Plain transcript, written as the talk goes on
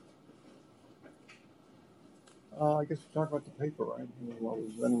I guess we're talking about the paper, right? Well,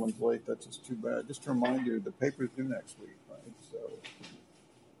 if anyone's late, that's just too bad. Just to remind you, the paper's due next week, right? So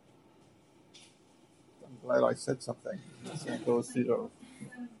I'm glad I said something. St. Louis, deprived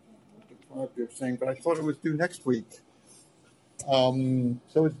you of saying, but I thought it was due next week.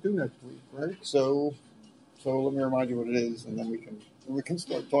 So it's due next week, right? So let me remind you what it is, and then we can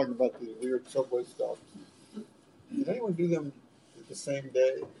start talking about the weird subway stuff. Did anyone do them the same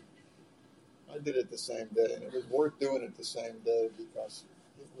day? I did it the same day, and it was worth doing it the same day because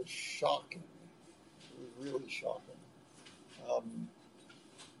it was shocking. It was really shocking. Um,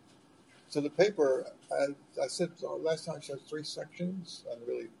 so the paper, I said last time, shows three sections and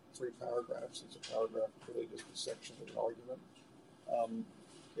really three paragraphs. It's a paragraph, really just a section of an argument. Um,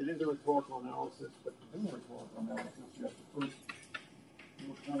 it is a rhetorical analysis, but to do a rhetorical analysis, you have to first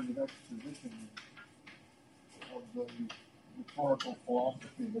look at the exposition of the rhetorical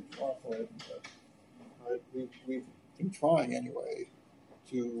philosophy that you operate with. Right? We've been trying anyway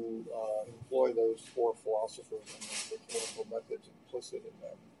to employ those four philosophers and the rhetorical methods implicit in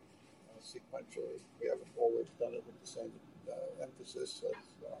them sequentially. We haven't always done it with the same emphasis as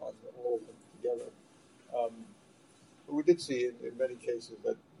on all of them together. But we did see in many cases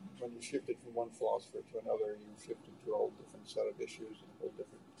that when you shifted from one philosopher to another, you shifted to a whole different set of issues and a whole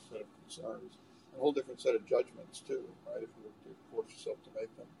different set of concerns, a whole different set of judgments too, right? If you were to force yourself to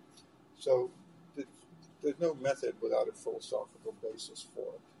make them. So there's no method without a philosophical basis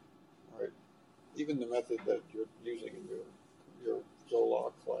for it, right? Even the method that you're using in your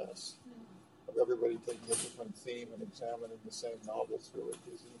Zola class of everybody taking a different theme and examining the same novel through it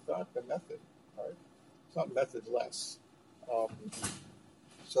is in fact a method, right? It's not method less. Um,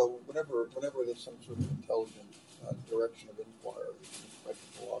 so whenever there's some sort of intelligent direction of inquiry, like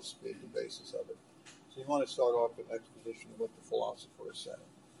the philosophy at the basis of it. So you want to start off with an exposition of what the philosopher is saying.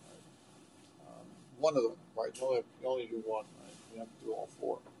 One of them, right? You only do one, right? You have to do all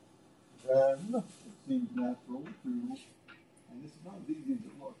four. Then it seems natural to, and this is not as easy as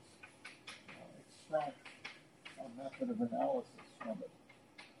it looks, extract a method of analysis from it.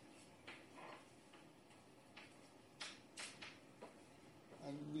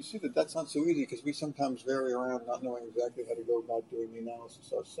 And we see that that's not so easy because we sometimes vary around not knowing exactly how to go about doing the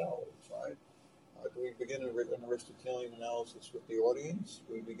analysis ourselves, right? Do we begin an Aristotelian analysis with the audience?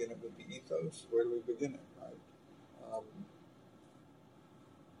 Do we begin it with the ethos? Where do we begin it, right?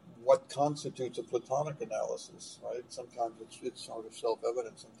 What constitutes a Platonic analysis, right? Sometimes it's sort of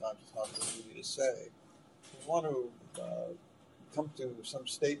self-evident, sometimes it's not so easy to say. You want to come to some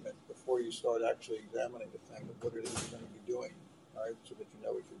statement before you start actually examining the thing of what it is you're going to be doing, right? So that you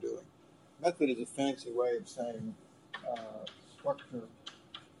know what you're doing. Method is a fancy way of saying structure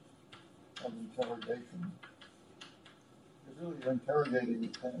of interrogation. You're interrogating the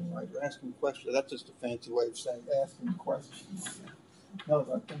thing, right? You're asking questions. That's just a fancy way of saying asking questions. Now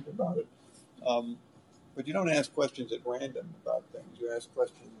that I think about it. But you don't ask questions at random about things. You ask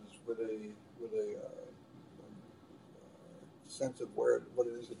questions with a sense of what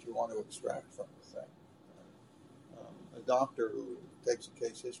it is that you want to extract from the thing. A doctor who takes a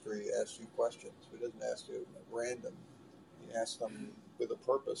case history asks you questions. He doesn't ask you at random. He asks them with a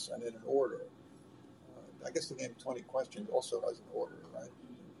purpose and in an order. I guess the game 20 Questions also has an order, right?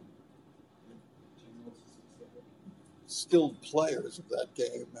 Skilled players of that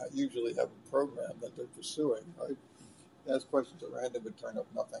game usually have a program that they're pursuing, right? Ask questions at random would turn up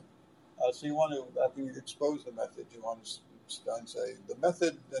nothing. So you want to, after you expose the method, you want to say the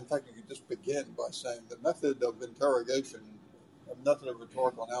method. In fact, you could just begin by saying the method of interrogation, a method of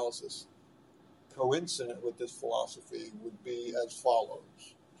rhetorical analysis, coincident with this philosophy would be as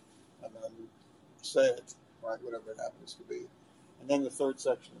follows, and then say it, right, whatever it happens to be. And then the third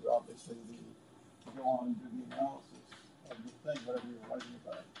section is obviously the go on and do the analysis of the thing, whatever you're writing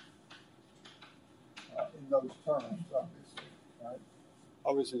about, in those terms, obviously, right?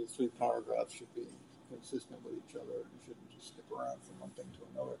 Obviously, the three paragraphs should be consistent with each other. You shouldn't just skip around from one thing to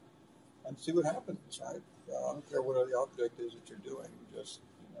another. And see what happens, right? I don't care what the object is that you're doing. Just,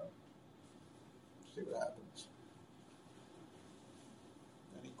 see what happens.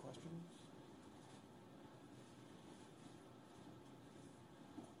 Any questions?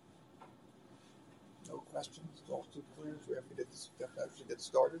 No questions? It's all too clear? So we have to actually get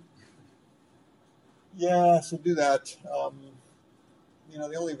started? Yeah, so do that.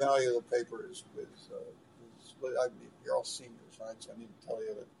 The only value of the paper is you're all seniors, right? So I need to tell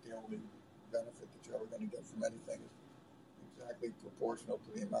you that the only benefit that you're ever going to get from anything is exactly proportional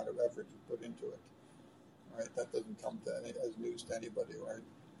to the amount of effort you put into it, right? That doesn't come as news to anybody, right?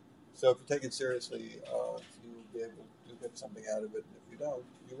 So if you take it seriously, you will be able to get something out of it, and if you don't,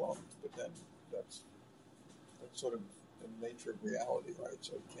 you won't. But then that's That's sort of the nature of reality, right?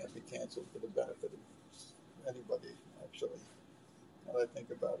 So it can't be canceled for the benefit of anybody, actually, now that I think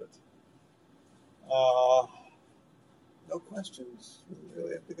about it. No questions. We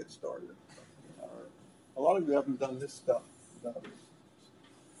really have to get started. A lot of you haven't done this stuff.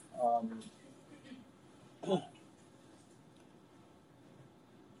 Um,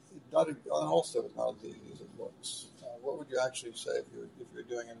 also, it's not as easy as it looks. What would you actually say if you're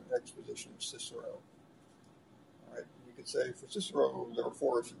doing an exposition of Cicero? All right, you could say for Cicero there are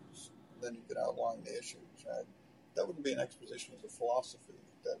 4 issues, and then you could outline the issues. Right? That wouldn't be an exposition of the philosophy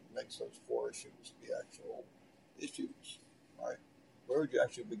that makes those 4 issues the actual issues, right? Where would you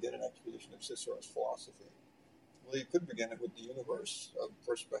actually begin an exposition of Cicero's philosophy? Well, you could begin it with the universe of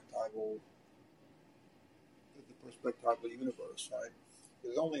the perspectival universe, right?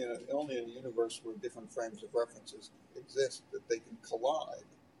 There's only in a universe where different frames of references exist that they can collide,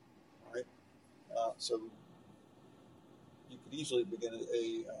 right? So you could easily begin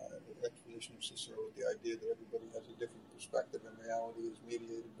a exposition of Cicero with the idea that everybody has a different perspective and reality is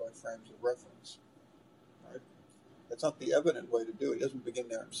mediated by frames of reference, right? That's not the evident way to do it. He doesn't begin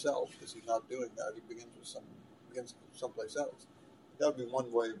there himself because he's not doing that. He begins someplace else. That would be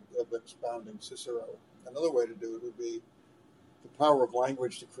one way of expounding Cicero. Another way to do it would be the power of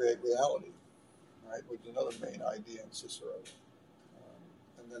language to create reality, right? Which is another main idea in Cicero.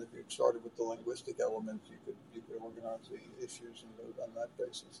 And then if you started with the linguistic element, you could organize the issues on that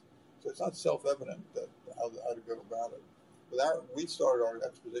basis. So it's not self-evident that how to go about it. We started our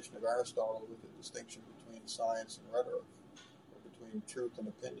exposition of Aristotle with the distinction between science and rhetoric, or between truth and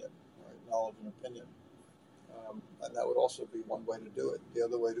opinion, right? Knowledge and opinion. And that would also be one way to do it. The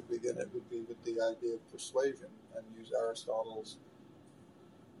other way to begin it would be with the idea of persuasion and use Aristotle's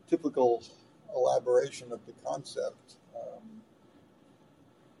typical elaboration of the concept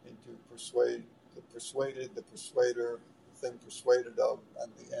into persuade, the persuaded, the persuader, the thing persuaded of,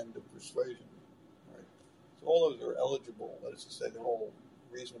 and the end of persuasion. Right? So all those are eligible. That is to say, they're all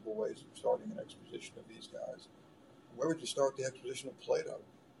reasonable ways of starting an exposition of these guys. Where would you start the exposition of Plato?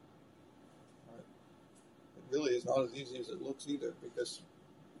 Really is not as easy as it looks either, because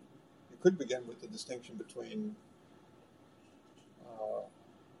you could begin with the distinction between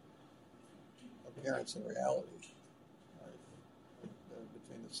appearance and reality, right?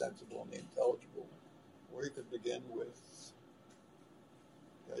 Between the sensible and the intelligible. Or you could begin with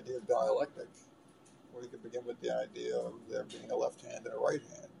the idea of dialectic, or you could begin with the idea of there being a left hand and a right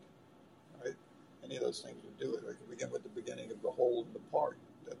hand, right? Any of those things would do it. Or you could begin with the beginning of the whole and the part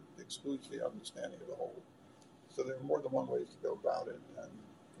that excludes the understanding of the whole. So there are more than one ways to go about it, and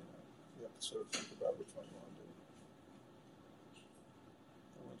you have to sort of think about which one you want to do.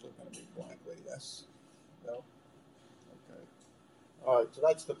 Everyone's looking at me blankly. Yes? No? Okay. All right. So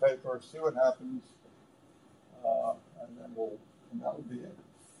that's the paper. See what happens, and then that will be it.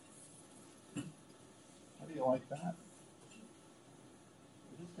 How do you like that?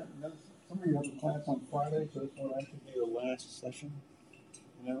 Some of you have a class on Friday, so this will actually be your last session.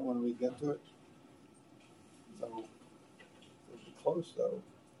 When we get to it. So it'll be close, though.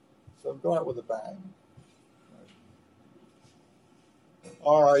 So go out with a bang.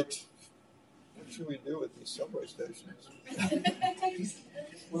 All right. What should we do with these subway stations?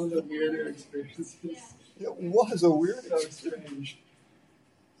 One of the weirder experiences. It was a weird experience. Strange.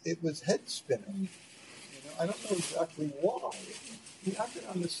 It was head spinning. I don't know exactly why. I've been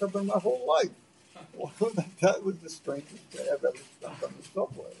on the subway my whole life. That was the strangest day I've ever spent on the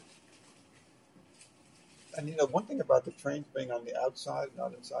subway. And one thing about the trains being on the outside,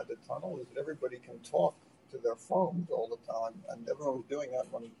 not inside the tunnel, is that everybody can talk to their phones all the time, and everyone was doing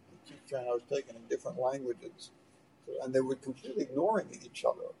that when the train I was taking in different languages, and they were completely ignoring each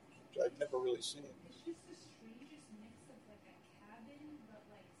other, which I'd never really seen. It's just the strangest mix of like a cabin, but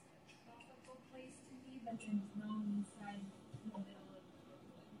like a tropical place to be, but then no inside in the middle of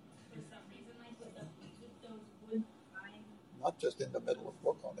Brooklyn. For some reason, like with those wood pine. Not just in the middle of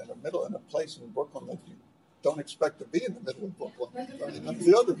Brooklyn, in a place in Brooklyn that you don't expect to be in the middle of Brooklyn. That's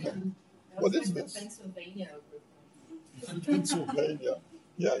the other thing. What is this? Pennsylvania. Pennsylvania.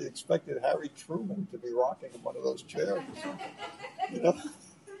 Yeah, you expected Harry Truman to be rocking in one of those chairs.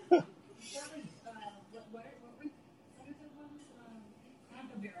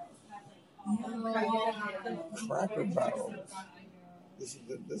 What were Cracker Barrels? Cracker Barrels. This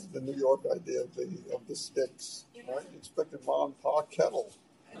is the New York idea of the sticks. Right? You expected mom and pa kettle.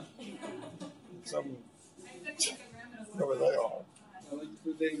 Whatever they are. I like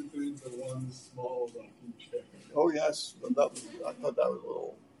the thing between the one small rocking chair. Oh yes, I thought that was a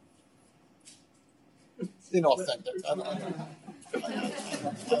little inauthentic. I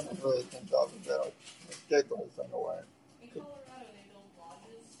don't really think that was about gave the whole thing away. In Colorado, they build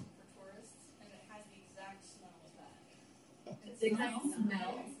lodges for tourists, and it has the exact smell of that. It's The like exact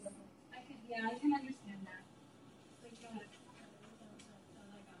smell. I can understand that. Like you have like a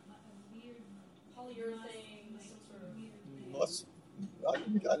weird Polyurethane, some sort of weird thing. Unless I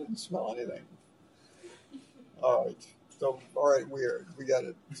didn't smell anything. All right. So, all right, we got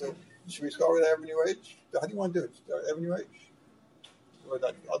it. So, should we start with Avenue H? How do you want to do it? Start Avenue H, or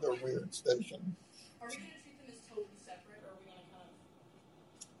that other weird station? Are we going to treat them as totally separate, or are we going to kind of?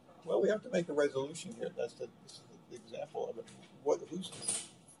 Well, we have to make a resolution here. This is the example of it.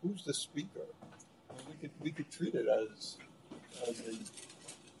 Who's the speaker? I mean, we could treat it as a single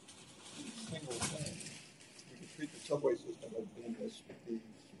thing. We could treat the subway system as being the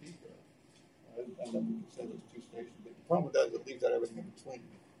speaker, right? And then we can say there's two stations. But the problem with that is it leaves out everything in between.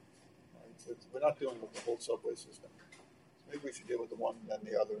 Right? So we're not dealing with the whole subway system. So maybe we should deal with the one and then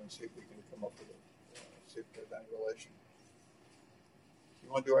the other and see if we can come up with see if there's any relation. You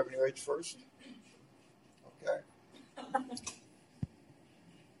want to do Avenue H first? Okay.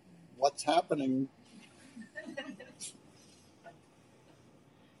 What's happening?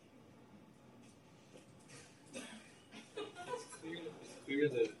 It's clear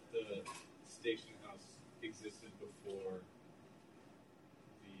that the station house existed before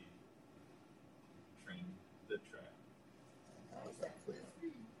the track. How is that clear?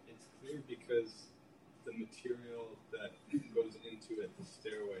 It's clear because the material that goes into it, the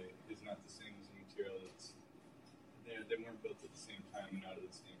stairway, is not the same as the material that's there. They weren't built at the same time and out of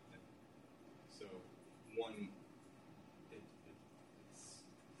the same thing. So, it's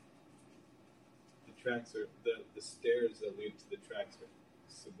the tracks are the stairs that lead to the tracks are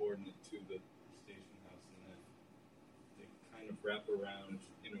subordinate to the station house, and then they kind of wrap around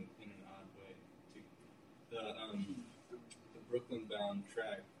in an odd way. The Brooklyn bound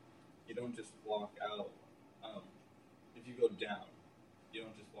track, you don't just walk out. If you go down, you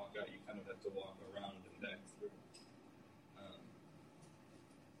don't just walk out. You kind of have to walk around and back through.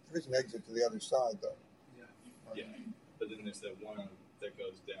 There is an exit to the other side, though. Yeah. Right? Yeah, but then there's that one that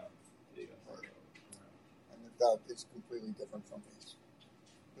goes down. You have to Right. go around. And that is completely different from the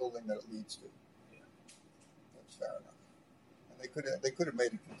building that it leads to. Yeah. That's fair enough. And they could have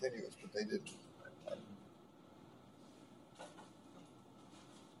made it continuous, but they didn't.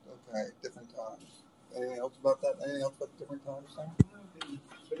 Okay, different times. Anything else about that? Anything else about different times, Sam?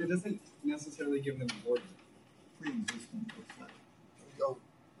 But it doesn't necessarily give them order. Pre-existing. Oh,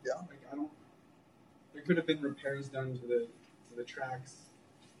 yeah. Like I don't. There could have been repairs done to the tracks,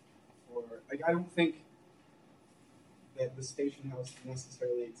 or like I don't think that the station house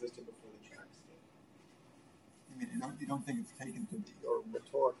necessarily existed before the tracks did. You mean you don't think it's taken to be, or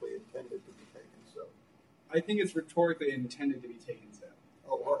rhetorically intended to be taken so? I think it's rhetorically intended to be taken so.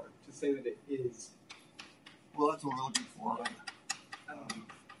 Oh, or, To say that it is. well, that's what we're looking for.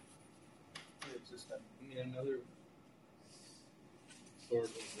 Pre-existing. I mean, another sort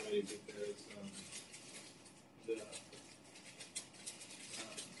of way that there's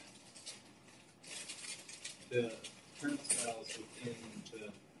the turnstiles within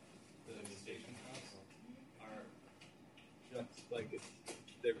the station house are just like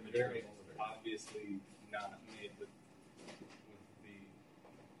they're very obviously not made with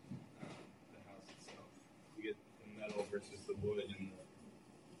the house itself. You get the metal versus the wood and the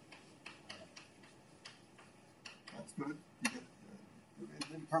That's good. You get,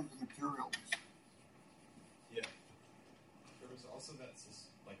 in terms of materials. yeah. There was also that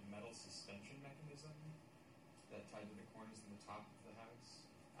metal suspension mechanism that tied to the corners and the top of the house.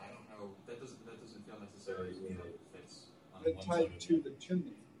 I don't know. That doesn't feel necessarily to me like it fits on It one tied side to or the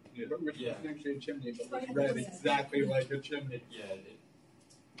chimney. Yeah. But which Yeah. wasn't actually a chimney, but was read exactly like a chimney. Yeah.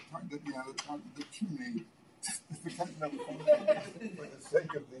 The chimney, the kind of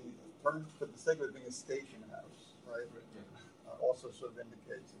for the sake of it being a station house, right? Also sort of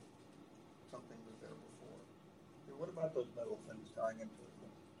indicates that something was there before. Okay, what about those metal things tying into it?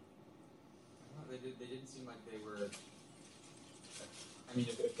 They didn't seem like they were. I mean,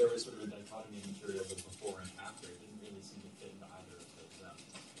 if there was sort of a dichotomy of material with before and after, it didn't really seem to fit into either of those zones.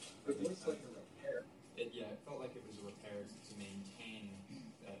 It looks like a repair. It felt like it was a repair to maintain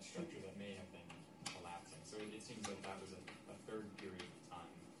that structure that may have been collapsing. So it seems like that was a third period of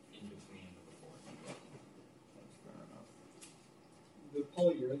time in between the before and after. That's fair enough. The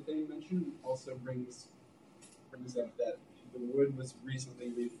polyurethane mentioned also brings up that the wood was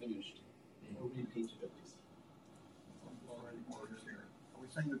recently refinished or repainted at least. Already works here. Are we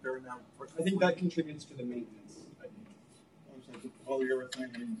saying that they're now? I think that contributes to the maintenance. I think. So the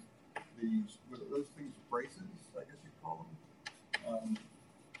polyurethane means these, were those things braces, I guess you call them?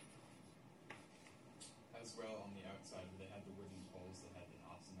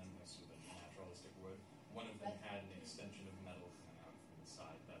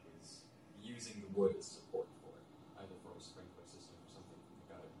 using the wood as support for it, either for a sprinkler system or something from the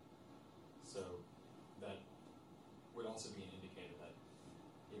gutter. So that would also be an indicator that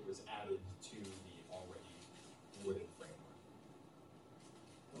it was added to the already wooden framework.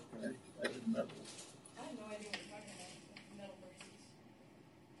 Okay, added metal. I have no idea what you're talking about. Metal braces.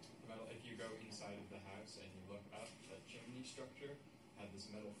 Metal, if you go inside of the house and you look up, the chimney structure had this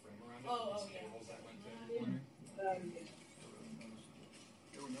metal frame around it Oh, with oh, these yeah. cables that went to every corner. There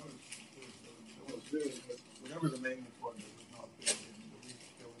were noticed, there was really, whatever the maintenance was, it was not big, and the leak,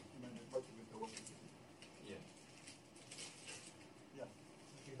 there was, I mean, much of it, there wasn't. Yeah.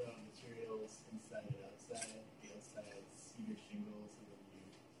 Talking about materials inside and outside. The outside cedar shingles, and then when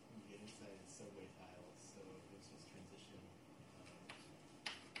you get inside it's subway tiles. So there's this transition.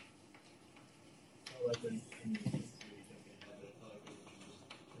 Felt like in the history jumping ahead, but I felt like there was a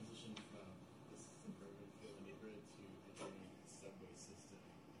transition from this suburban feel neighborhood to entering the subway system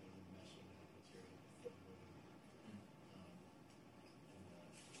and meshing that material with the wood.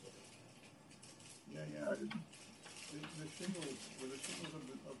 Yeah, the shingles, were the shingles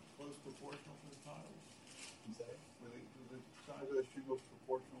of close proportional to the tiles? I'm sorry? Were the size of the shingles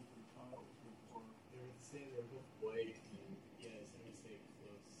proportional to the tiles, or They were the same, they were both white, and yeah, so we say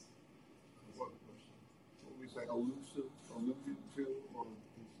close what proportion. would we say, alluded to, or, you know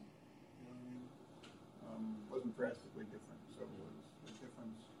what I mean? Wasn't drastically different, so it was a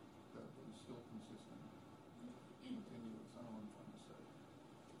difference that was still consistent, continuous, I don't know what I'm trying to say.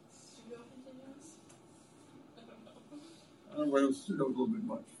 Pseudo continuous? I don't know. I don't know, but it was pseudo a little bit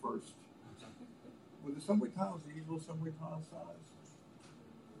much first. Were the subway tiles the usual subway tile size?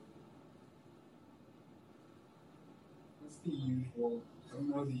 What's the usual? I don't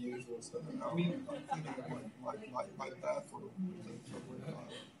know the usual stuff. I mean, I'm thinking of my bathroom was a subway tile. I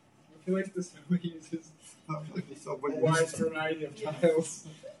feel like the subway uses Like the subway a wide used to- variety of tiles.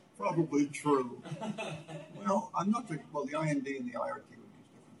 Probably true. Well, I'm not the IND and the IRT would use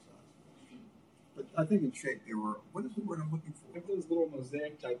different sizes. But I think in shape they were, what is the word I'm looking They have for? those little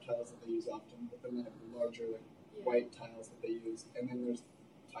mosaic type tiles that they use often, but then they have the larger white tiles that they use, and then there's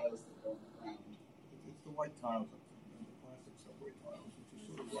tiles that go on the ground. It's the white tiles, the plastic subway tiles, which is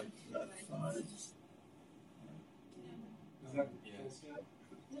sort of like that size. Is that Yeah. full step?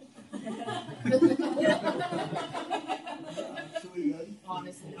 Actually,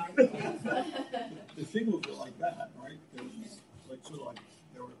 Honestly, the shingles were like that, right? They were like sort of like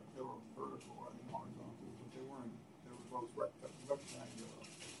they were vertical rather than horizontal, but they weren't. They were both rectangular.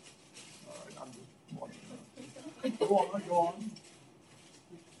 All right, I'm just walking up. Go on.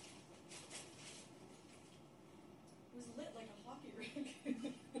 It was lit like a hockey rink.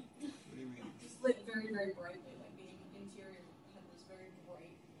 What do you mean? Just lit very, very brightly. Like the interior had this very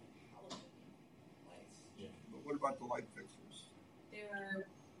bright halogen lights. But what about the light fixtures? They're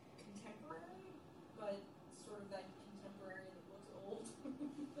contemporary, but sort of that contemporary that looks old.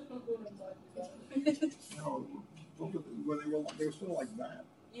 I don't know what I'm talking about. No, they were sort of like that.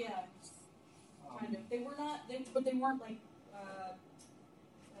 Yeah, kind of. They were not. But they weren't like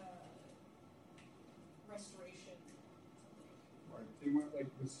restoration. Right. They weren't like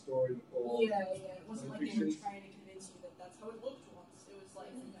restored old. Yeah. It wasn't like they were Pictures. trying to convince you that that's how it looked once. It was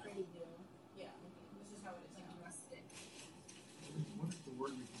like Pretty new. yeah, this is how it is now. Rustic. What is the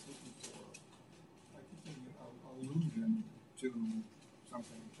word we keep looking for? I keep thinking allusion to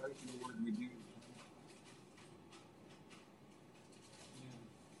something. Try to the word we use.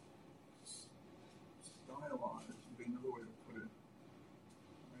 Stylized would be another way to put it.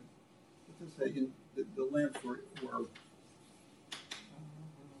 Right? But to say the lamps were what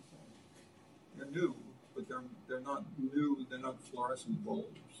did I say? They're new, but they're not new. They're not fluorescent bulbs.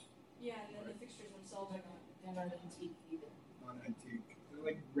 Yeah, and then the fixtures themselves are not. They're not antique either. Not antique. They're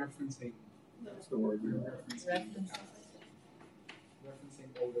like referencing That's the word we were referencing. referencing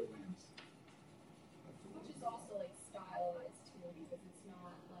older lamps. Which is also like stylized too, because it's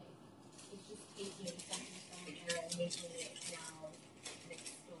not like it's just taking something from an era and making it now, and it's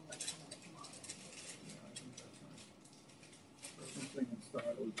still like kind of like modern. Yeah, I think that's right. Referencing and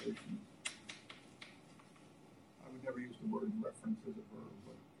stylization. I would never use the word reference as a verb,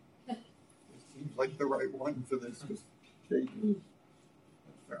 but it seems like the right one for this because changes.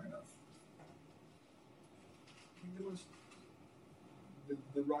 That's fair enough. I think there was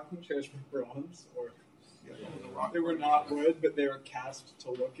the rocking chairs were bronze, or Yeah, that was a rock. they were not wood, but they were cast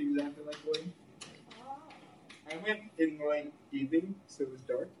to look exactly like wood. Oh. I went in like evening, so it was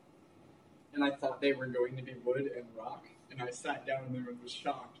dark, and I thought they were going to be wood and rock, and I sat down there and was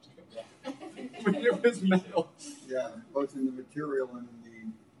shocked when it was metal. Yeah, both in the material and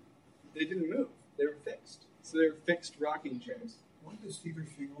in They didn't move; they were fixed. So they were fixed rocking chairs. the. weren't the cedar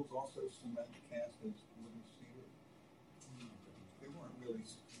shingles also cement cast as wooden cedar? They weren't really.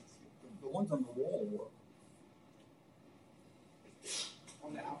 The ones on the wall were.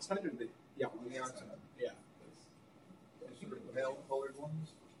 On the outside or the On the outside. Yeah. The sort of pale colored ones.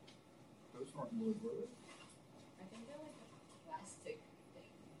 Those weren't wood, were they? I think they're like a plastic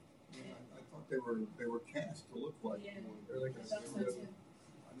thing. Yeah, I thought they were cast to look like Yeah. wood. They're like They a That's were- so too.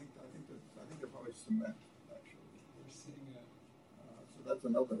 I think they're probably cement actually. We're sitting at So that's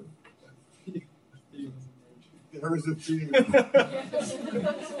another. Stevens There is a theme.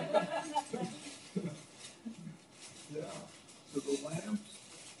 Yeah. So the lamps.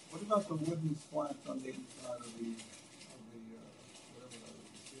 What about the wooden slats on the inside of the whatever that is,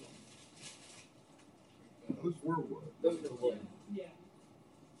 the ceiling? Those were wood. Those are wood. Yeah.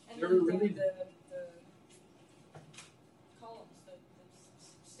 And They're then really- the columns, the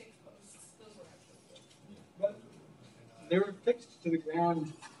stake posts, those were actually wood. But they were fixed to the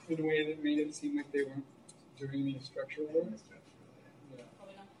ground in a way that made it seem like they weren't doing any structural work. Yeah.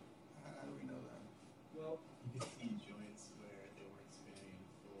 Probably not. How do we know that? Well, You could see joints where they weren't spanning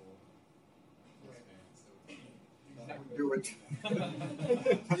full span. So That would do it.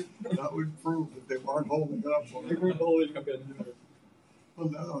 That would prove that they weren't holding up. they weren't holding up in there. Well,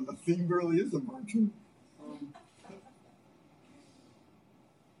 no, the theme really is emerging.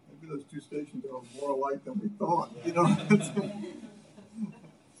 Maybe those two stations are more alike than we thought. You know.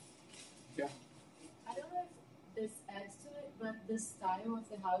 Yeah. I don't know if this adds to it, but the style of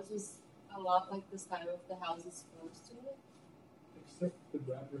the house was a lot like the style of the houses close to it. Except the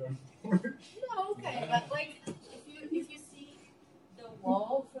background porch. No, okay, but like if you see the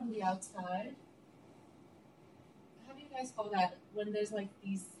wall from the outside, how do you guys call that when there's like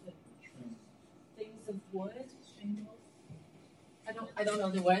these like, things of wood? I don't know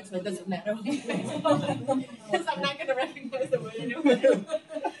the word, so it doesn't matter. Because I'm not gonna recognize the word anyway.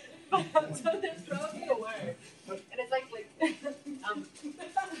 So there's probably a word, and it's like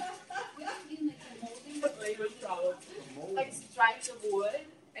like stripes of wood,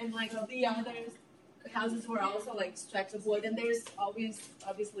 and like the other houses were also like stripes of wood, and there's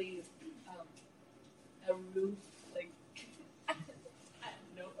obviously a roof like I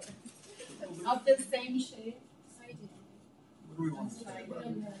don't know of the same shape. What do we want to say about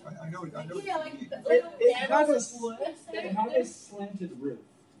it? I know. Yeah, like the It- little it had panels a of wood. It had a slanted roof,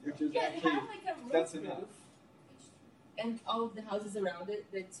 which is Yeah, it actually had like a roof. that's enough. And all of the houses around it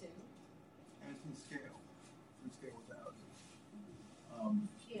did too. And it's in scale. It's in scale with the houses.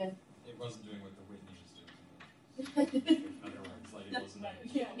 Yeah. It wasn't doing what the Whitney was doing. In other words, like it wasn't a.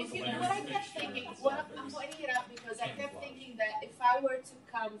 Yeah. If you, Like, what I it's kept sure thinking, it's what not I'm very- pointing it out because I kept camouflage. thinking that if I were to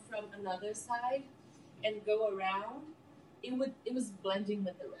come from another side and go around, it was blending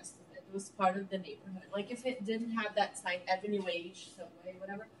with the rest of it. It was part of the neighborhood. Like if it didn't have that sign, Avenue H, Subway,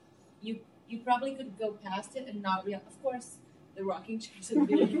 whatever, you probably could go past it and not realize. Of course, the rocking chairs would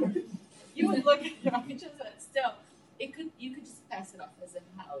be. You would look at the rocking chairs, but still, you could just pass it off as a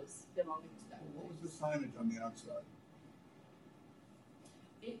house belonging to that. What was the signage on the outside?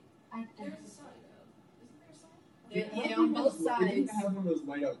 There's a sign though. Isn't there a sign? Yeah, on both It sides. didn't have one of those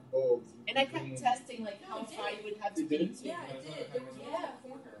light up bulbs. And I kept testing like how No, it far did. you would have to It be did? to. Yeah, it did. There was one in the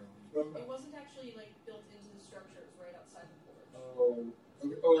corner. Well, It wasn't actually like built into the structures right outside the porch. Oh,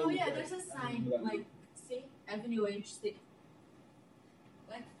 okay. Oh yeah, right. there's a I sign remember that. like see Avenue H,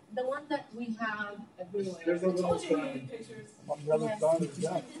 like the one that we have everywhere. There's a I little told you you sign. needed pictures. On the other Yes. side of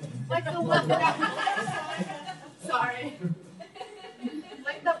that. Like the one that sorry.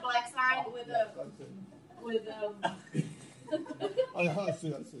 Like the black sign with I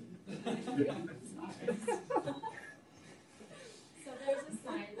see. so there's a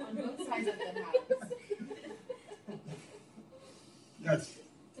sign on both sides of the house. Yes.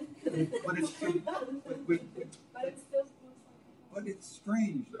 But it's but it's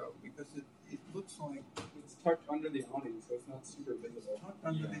strange though because it looks like It's tucked under the awning, so it's not super visible. tucked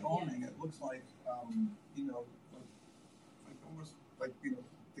under the awning. It looks like like almost like the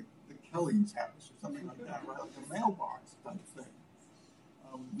Kelly's house or something like that, right? Like a mailbox type thing.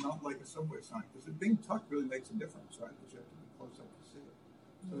 Not like a subway sign because it being tucked really makes a difference, right? Because you have to be close up to see it.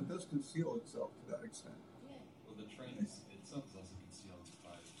 So it does conceal itself to that extent. Well, the train itself is also concealed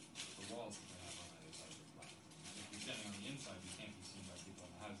by the walls that they have on either side of the platform. If you're standing on the inside, you can't be seen by people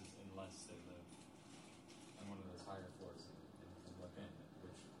in the houses unless they live on one of those higher floors and look in.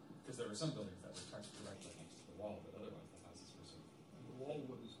 Because there were some buildings that were tucked directly next to the wall, but otherwise the houses were sort of. And the wall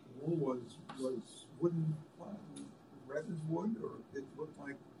was wooden, resin's wood, or it looked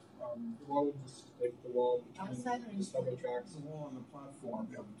like The wall was like the wall between Outside or the subway inside? tracks. the wall on the platform,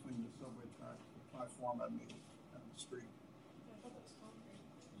 between the subway track, the platform and the street. I thought that was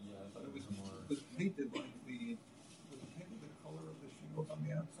I thought It it was more. was painted like was it painted the color of the shingles on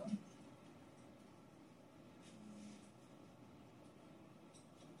the outside?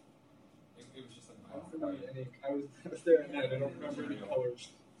 It was just like I don't my remember any. I was there at night. I don't remember any colors.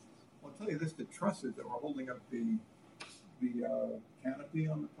 Well, I'll tell you this: the trusses that were holding up the canopy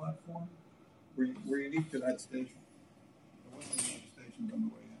on the platform were unique to that station. There wasn't enough stations on the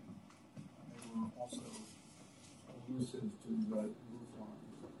way in, and they were also elusive to the roof line.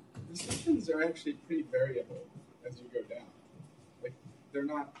 The stations are actually pretty variable as you go down. Like they're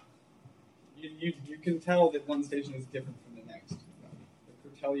not. You can tell that one station is different from the next. Like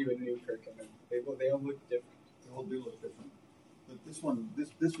they'll tell you in Newkirk, and they all look different. They all do look different. But this one,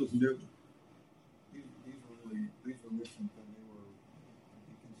 this was new. These were recent, and they were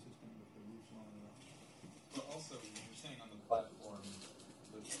consistent with the roof line. But also, you're saying on the platform,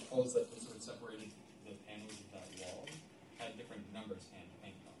 the holes that sort of separated the panels of that wall had different numbers hand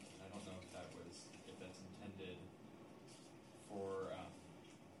painted on them. I don't know if that's intended for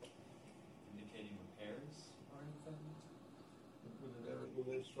indicating repairs or anything. Were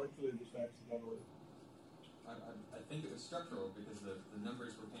they structurally just accidental? I think it was structural because the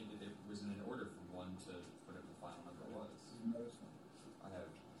numbers were painted. It was in an order from 1 to whatever the final number was. I have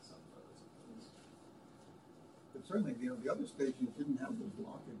some photos of those. But certainly, the other stations didn't have the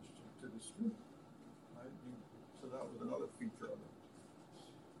blockage to the street, right? So that was another feature of it.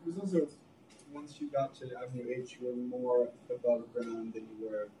 It was also once you got to Avenue H, you were more above ground than you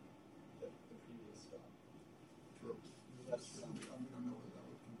were the previous stop. True. That's I don't know whether that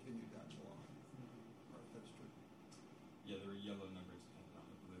would continue down the line. Or if that's true. Yeah, there were yellow numbers painted on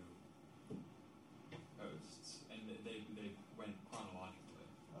the blue posts, and they went chronologically.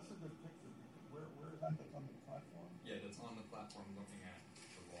 That's a good picture. Where is that? That's on the platform? Yeah, that's on the platform looking at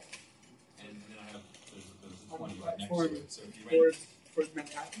the wall. And then I have there's a on the 20 right next platform to it. So if you went towards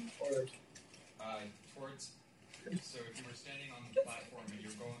Manhattan or towards, so if you were standing on the platform and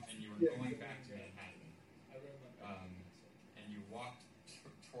you were going back to Manhattan, and you walked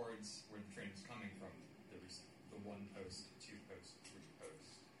towards where the train was coming from, there was the 1 post, 2 post, 3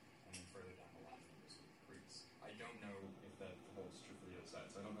 post, and then further down the line there was creeks. I don't know if that holds true for the other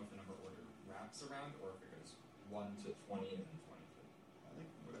side, so I don't know if the number order wraps around or if it goes 1 to 20 and then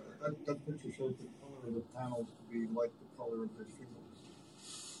 22. I think that picture shows the color of the panels to be like the color of the shingles.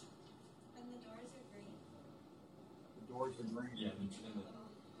 And the doors are green. The doors are green. Yeah, and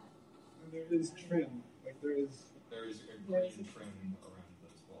and there is trim. Like there is a green trim around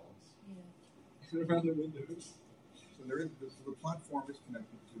those walls. around the windows. So the platform is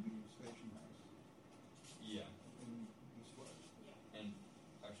connected to the station house Yeah, in this way. and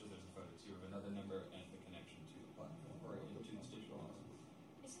actually there's a photo too of another number and the connection to the platform or to the station house.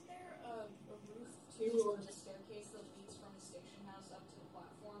 Isn't there a roof too over the staircase that leads from the station house up to the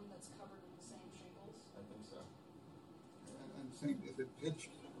platform that's covered in the same shingles? I think so. And same, is it pitched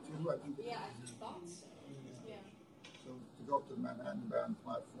too? I think it Yeah, I is. thought so. Yeah. So to go up to the Manhattan bound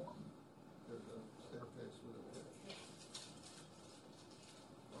platform, there's a staircase with a pitch.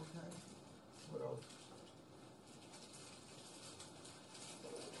 Okay. What else?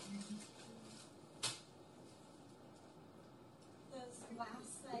 Those glass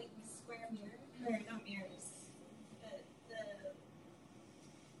like square mirrors, or not mirrors, but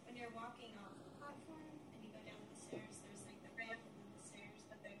when you're walking off the platform and you go down the stairs, there's like the ramp and then the stairs,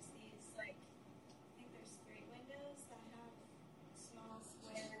 but there's these like, I think there's 3 windows that have small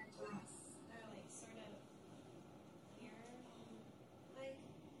square glass. They're like sort of mirror like.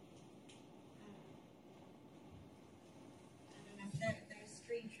 I don't know if there's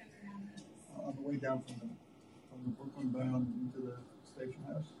screen trim around those. On the way down from the Brooklyn bound into the station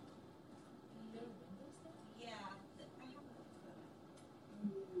house? Yeah, I have a photo.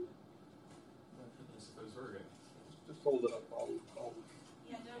 I suppose we're good. Just hold it up. I'll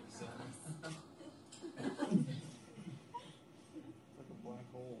Yeah, don't So- promise. It's like a black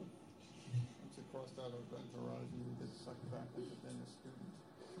hole. Once you cross that event horizon, you get sucked back into being a student.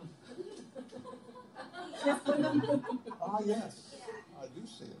 Ah, yes. I do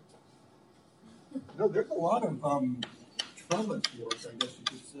see it. No, there's a lot of trellis work, I guess you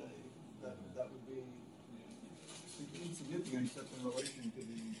could say, that would be insignificant except in relation to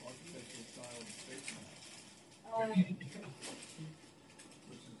the architectural style of the station house.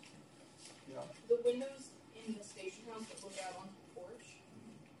 Which is, yeah. The windows in the station house that look out onto the porch,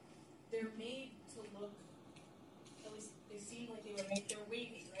 they're made to look, at least they seem like they were made, they're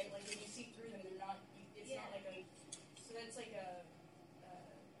wavy, right? Like when you see through them, they're not, it's not like so that's like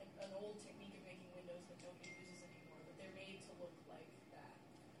an old technique of making windows that nobody uses anymore, but they're made to look like that.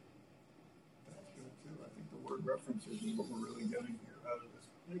 Does that That's make good sense? too. I think the word references is what we're really getting here out of this.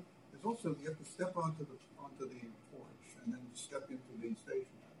 there's also, you have to step onto the porch and then step into the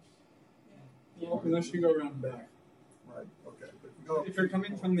station house. Well, unless you go around back. Right, okay. But you go If you're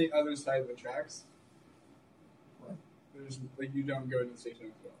coming from the other side of the tracks, Right. there's like you don't go to the station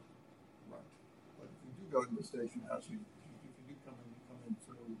as well. Right. But if you do go to the station house, if you do come in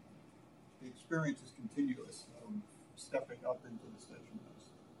through, the experience is continuous of stepping up into the station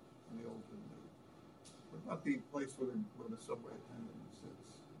house from the old to the new. What about the place where the subway attendant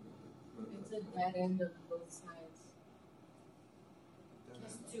sits? It's a dead end on both sides. Dead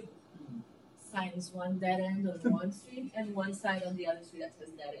There's end. two signs, one dead end on one street and one side on the other street that says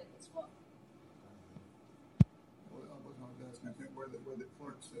dead end as well. Well, I wasn't on desk. I think where the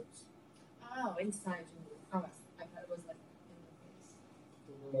clerk sits. Oh, inside you. Oh, I thought it was like in the face.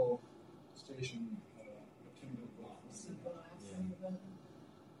 The little station attendant box. The glass Yeah. in the building.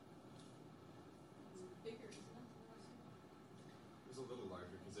 It's bigger, isn't it? It was a little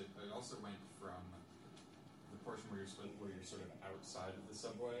larger because it also went from the portion where you're sort of outside of the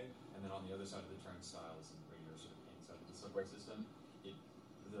subway, and then on the other side of the turnstiles, and where you're sort of inside of the subway system.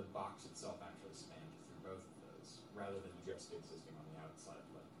 The box itself actually spanned through both of those, rather than just existing on the outside,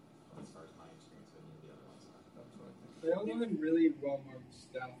 like as far as my experience with any of the other ones are. That's what I think. They all have really well marked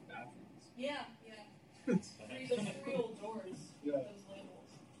staff bathrooms. Yeah, yeah. Those three old doors. Yeah. Those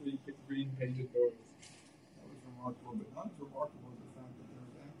labels. Three green painted doors. That was remarkable, but not as remarkable as the fact that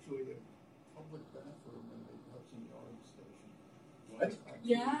there's actually a public bathroom in the Hudson Yards station. What? Actually,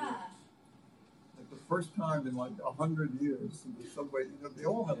 Yeah. like the first time in like 100 years, the subway, they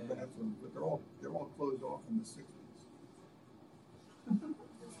all have bathrooms, but they're all closed off in the 60s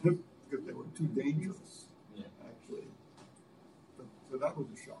because they were too dangerous. Yeah. Actually, so that was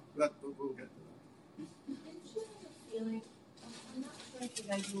a shock. But we'll get to that. Didn't you have a feeling, I'm not sure if you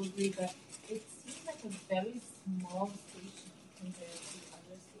guys will agree, but it seems like a very small station compared to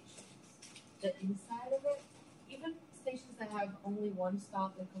other stations. The inside of it, even stations that have only one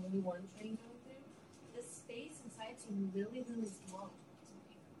stop, like only one train going through, the space inside seems really, really small to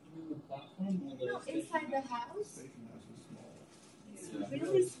me. You mean the platform or the No, station? inside the The house, station house is small. it's Yeah.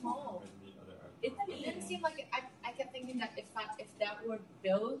 really small. Where the other It didn't seem like I kept thinking that if that were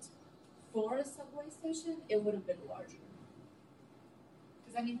built for a subway station, it would have been larger.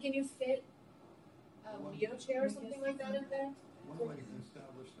 Because I mean, can you fit a wheelchair or something like that in there? One way to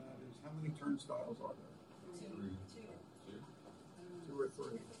establish that is how many turnstiles are there? Three. Two. Two? 2 or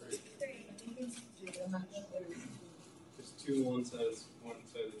 3? I think it's two. I'm not sure. There's two on one side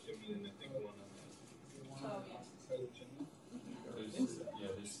of the chimney, and I think one on the Oh, yeah. Side of the chimney.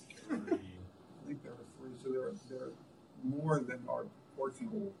 There's three. I think there are 3, so there are more than are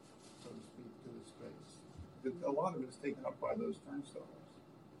proportional, so to speak, to the space. A lot of it is taken up by those turnstiles.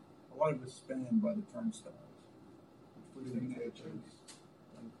 A lot of it is spanned by the turnstiles, which would indicate there's.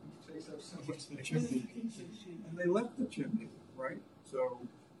 It takes up so much The space. chimney, and they left the chimney, right? So,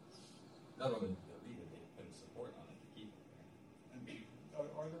 Not only did they leave it, they put a support on it to keep it there. and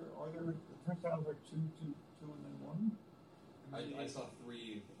are there the turnstiles are two, and then 1? I saw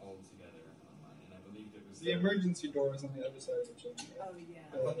three all together online, and I believed it was The emergency door is on the other side of the chimney. Oh, yeah.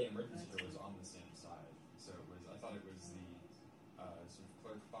 I thought the emergency door was on the same side, so I thought it was the sort of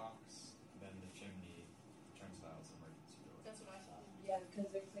clerk box, then the chimney, turnstiles, emergency door. That's what I thought. Yeah,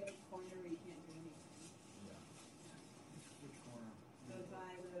 because there's like a corner where you can't do anything. Yeah. Which corner? So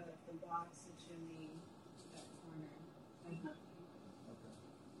by the box, the chimney, that corner. There's nothing. Okay.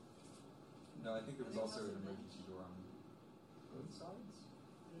 No, I think there was also an emergency door on both sides.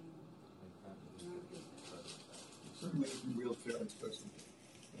 Like that. Certainly isn't wheelchair accessible.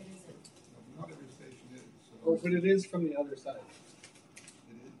 It isn't. Not every station is. So Oh, but it is from the other side.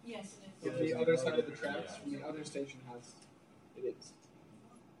 It is. Yes, it From is. the other side of the tracks, Yeah. from the other station house. It is.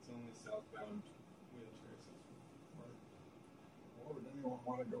 It's only southbound wheelchair accessible. Right. Why would anyone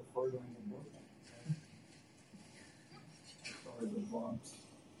want to go further in the book? Sorry, the box.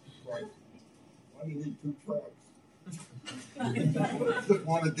 Right. Why do you need 2 tracks? Just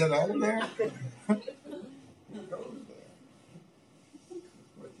want to get out of there? Who goes there?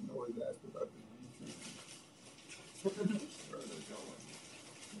 That's what you always ask about the U-turn. Where are they going?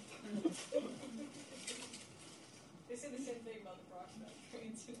 They say the same thing about the Brockstown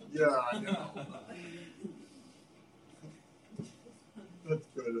train too. Yeah, I know. That's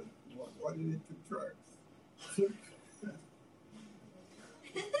good. Why do you need 2 tracks?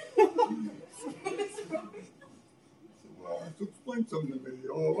 Well, I have to explain something to me.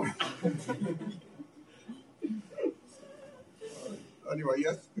 Oh. Anyway,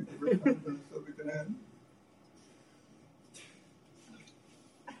 yes, so we can end.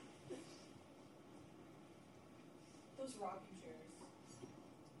 Those rocking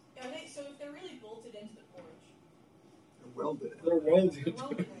chairs. Are they welded. They're welded.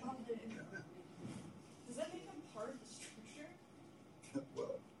 Well, Yeah. does that make them part of the structure?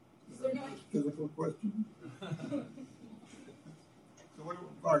 Well, They're that's not- a physical question. So what,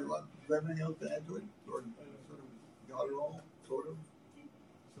 all right, well, do you have anything else to add to it? Or sort of got it all, sort of?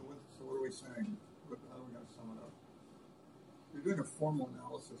 So what are we saying? How are we gonna sum it up? You're doing a formal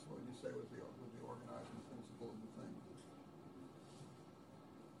analysis, what would you say was the organizing principle of the thing?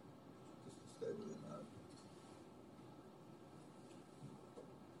 Just to stay within that.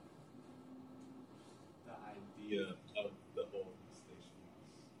 The idea of the whole station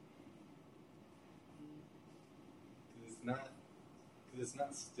house. 'Cause it's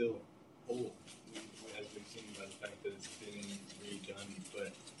not still old, as we've seen by the fact that it's been redone,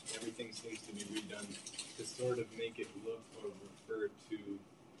 but everything seems to be redone to sort of make it look or refer to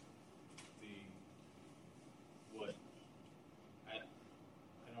the what I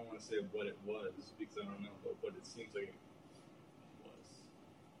don't want to say what it was because I don't know, but what it seems like it was.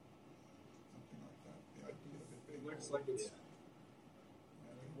 Something like that. The idea of it It being looks old. like it's Yeah,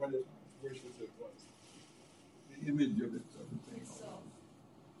 what it wishes it was. the image of it being Itself. old.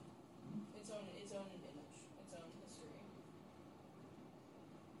 Its own image, its own history.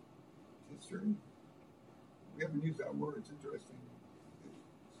 History. We haven't used that word. It's interesting.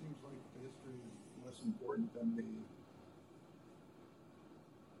 It seems like the history is less important than the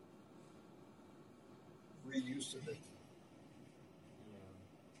reuse of it. Yeah.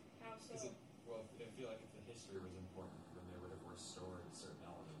 How so? Is it, well, I feel like if the history was important, then they would have restored certain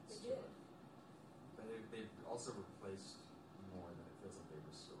elements They to did. it. But they've also replaced more than it feels like they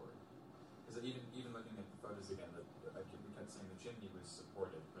restored. Because even looking at the photos again, we kept saying the chimney was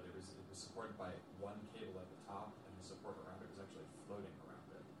supported, but it was supported by one cable at the top, and the support around it was actually floating around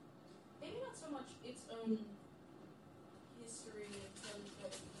it. Maybe not so much its own history in terms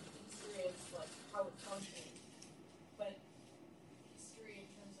of history of like how it functioned, but history in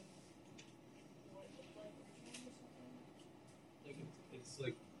terms of what it looked like originally or something. Like it's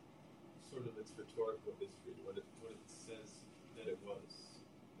like sort of its rhetorical history, what it says that it was,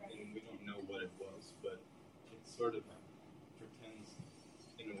 and we don't know what it was, but it sort of pretends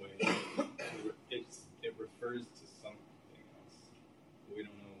in a way it refers to something else. We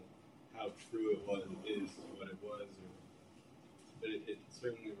don't know how true it is what it was, but it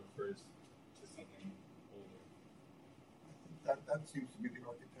certainly refers to something older. I think that seems to be the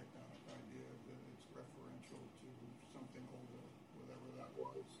architectonic idea that it's referential to something older, whatever that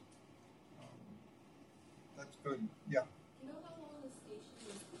was. That's good. Yeah. You know how long the station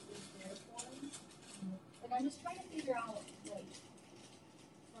was there for? Like I'm just trying to figure out, like,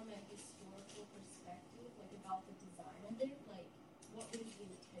 from a historical perspective, like about the design of it, like what was the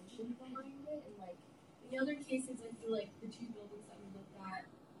intention behind it, and like in other cases, I feel like the two buildings that we looked at,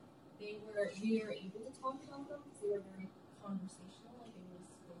 we were able to talk about them because they were very conversational, like it was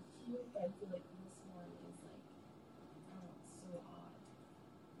spoke to you. But I feel like this one is like, I don't know, it's so odd.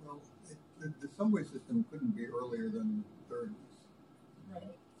 Well, the subway system couldn't be earlier than the 30s.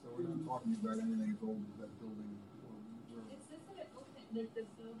 Right. So we're not talking about anything as old as that building. It says that it opened, the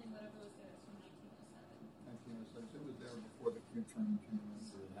building, whatever was there, is from 1907. 1906. It was there before the Q train came in.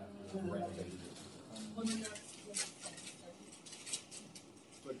 So they have to renovate it. Well, then that's what it says.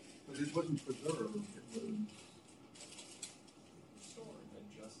 But it wasn't preserved. Restored.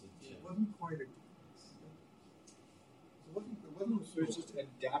 Adjusted to. It wasn't quite a. It wasn't So it's just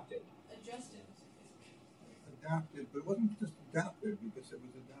adapted. Adjusted. adapted, but it wasn't just adapted because it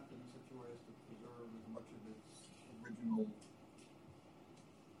was adapted in such a way as to preserve as much of its original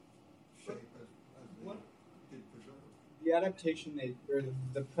shape as they What? did preserve. The adaptation or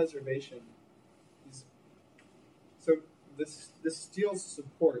the preservation is so the steel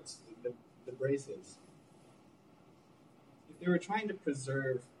supports the braces. If they were trying to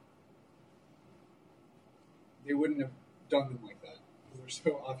preserve, they wouldn't have done them like that because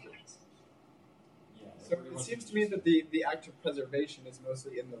they're so obvious. Yeah. So it seems to me that the act of preservation is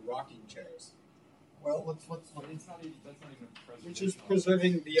mostly in the rocking chairs, Well, let's But it's not even, that's not even preservation. which is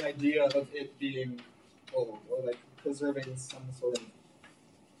preserving the idea of it being old, or like preserving some sort of.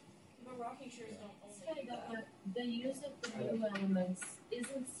 But rocking chairs don't Sorry, only do that. but the use of the new elements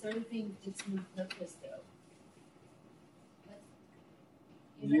isn't serving its new purpose, though.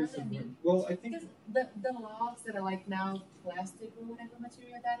 You know use what I of- mean? Well, I think Because the logs that are like now plastic or whatever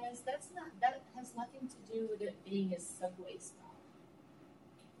material that is, that has nothing to do with it being a subway stop.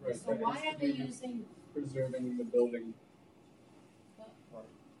 right. So that why has to are they do with using? preserving the building?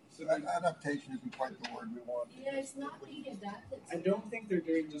 So adaptation isn't quite the word we want. Yeah, it's not being adapted. I don't think they're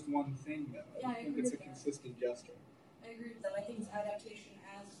doing just one thing though. Yeah, I think agree it's a with that. consistent gesture. I agree with that. I think it's adaptation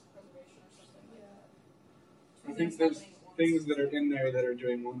as preservation or something like that. I Two think things there's happening at things that are in there that are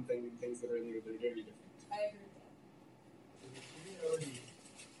doing one thing and things that are in there that are doing a different. I agree with that. Maybe already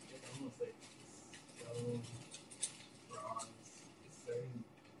it's almost like stone, bronze. It's starting.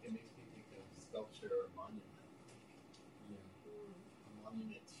 It makes me think of sculpture or monument. Yeah. A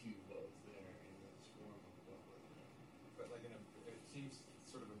monument to what was there in the form of what was there. But like it seems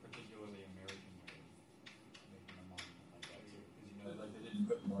sort of a particularly American way of making a monument like that too, because you know, like they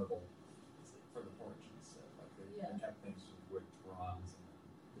didn't put marble for the porch and stuff. Like they kept things with wood, bronze, and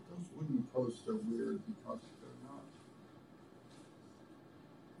But those wooden posts are weird because they're not.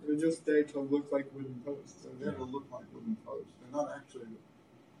 They're just there to look like wooden posts. They're there to look like wooden posts. They're not actually.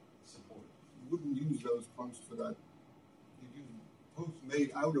 support. You wouldn't use those posts for that. You'd use posts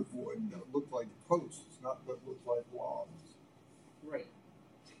made out of wood that look like posts, not that look like logs. Right.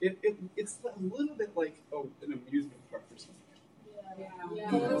 It's a little bit like an amusement park or something. Yeah.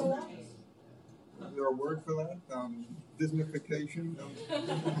 Is there a word for that? Disneyfication? I'm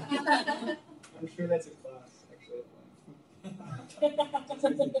sure that's a class, actually.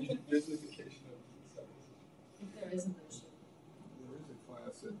 Disneyfication of subways. There is a notion. There is a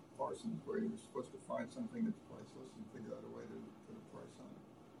class at Parsons where you're supposed to find something that's priceless and figure out a way to put a price on it.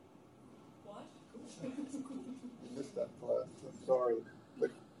 What? I missed that class. I'm sorry.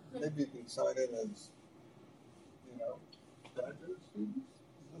 But maybe you can sign in as, graduate students.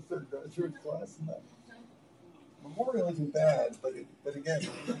 Is this a graduate class in that? Memorial isn't bad, but again, it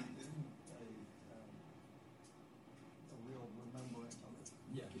isn't a real remembering of it.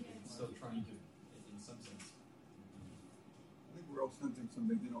 Yeah, it's still trying to, in some sense. I think we're all sensing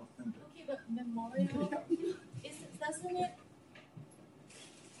something inauthentic. Okay, but memorial doesn't it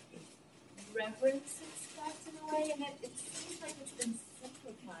references that in a way, and it seems like it's been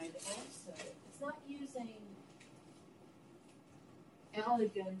simplified also. It's not using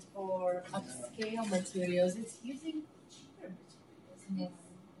elegant or upscale materials, it's using cheaper materials. Am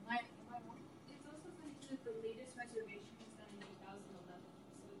I wrong? It's also funny that the latest reservation was done in 2011,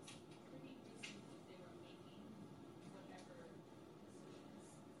 so it's pretty recent that they were making whatever this is.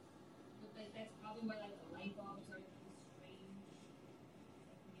 But that's probably why the light bulbs are these strange, maybe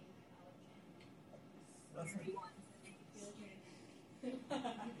halogen, slippery ones that make you feel good.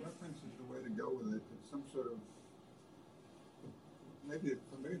 Reference is the way to go with it. It's some sort of maybe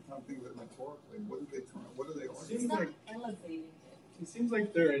I'm thinking of it metaphorically. What are they trying? What are they Seems It's arguing? not elevating it. It seems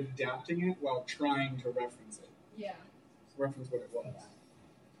like they're adapting it while trying to reference it. Yeah. Reference what it was.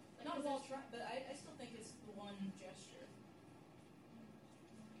 Not all try, but I still think it's the one gesture.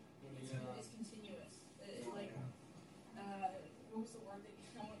 It's continuous. Like, what was the word that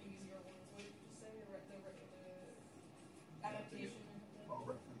I want to use your words? What did you just say? The adaptation. Oh,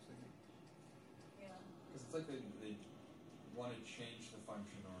 referencing it. Yeah. Because it's like they want to change the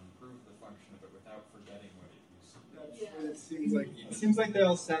function or improve the function of it without forgetting what it used to be. That's Yeah. what it seems like they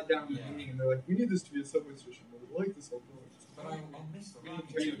all sat down in a Yeah. meeting and they're like, we need this to be a subway station, but we like this whole building. But I'll miss the rocking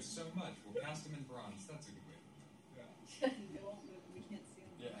chairs so much. We'll cast them in bronze. That's a good way. They won't move, we can't see them.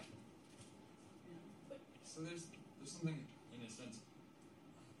 Yeah. So there's something, in a sense,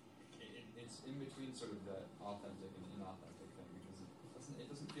 it's in between sort of the authentic and inauthentic thing because it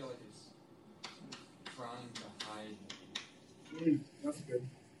doesn't feel like it's trying to hide. That's good.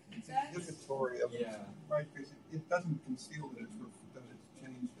 It's anticipatory of it, Yeah. right? Because it doesn't conceal that it's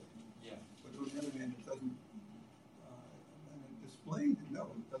changed it. Yeah. But on the other hand, it doesn't. And it displays it.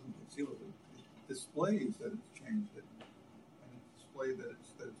 No, it doesn't conceal it. It displays that it's changed it, and it displays that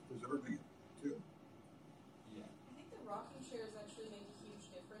it's preserving it too. Yeah. I think the rocking chairs actually make a huge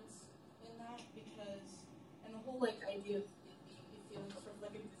difference in that because, and the whole like idea of it feeling sort of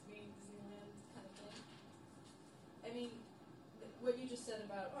like a Disneyland kind of thing. I mean, what you just said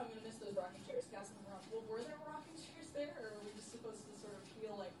about, I'm going to miss those rocking chairs, cast them around. Well, were there rocking chairs there, or were we just supposed to sort of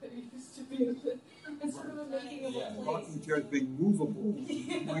feel like there used to be it's sort of a making of Yeah. a place? Rocking chairs being movable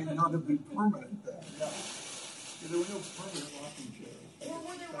might not have been permanent then. Yeah. There were no permanent rocking chairs. Or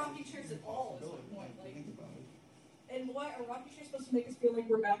were there rocking chairs at all at some point? Like, think about it. And why are rocking chairs supposed to make us feel like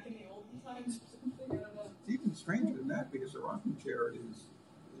we're back in the olden times or something? I don't know. It's even stranger than that because a rocking chair is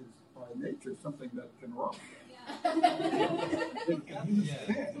by nature something that can rock. It can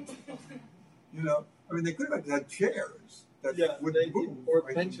stand. I mean, they could have had chairs that would move. Or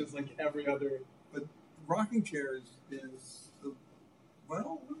right? benches like every other. But rocking chairs is what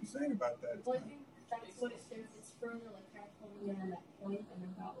are you saying about that? It's Well, I not- think that's what it's further like kind of holding in on that point and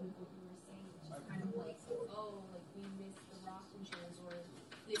about what we were saying, which is kind of like, like we miss the rocking chairs, or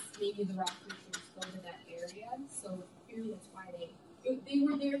maybe the rocking chairs go to that area. So clearly that's why they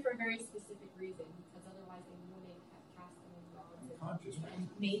were there for a very specific reason, because otherwise they wouldn't have cast them in bronze Conscious and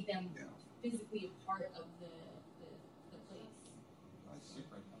made them Yeah. physically a part of the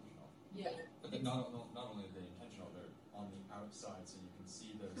not only are they intentional, they're on the outside, so you can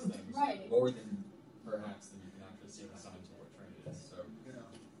see those things Right. more than perhaps than you can actually see the sign to what train it is. So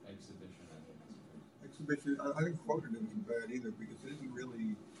Yeah. exhibition, I think, is good. Exhibition, I think quoted isn't bad either because it isn't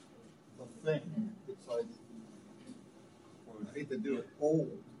really the thing. It's like, I hate to do it,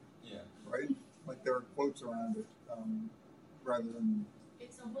 old, Yeah. right? Like there are quotes around it, rather than,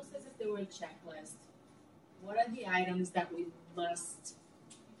 It's almost as if they were a checklist. What are the items that we must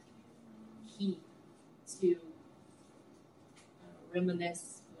keep to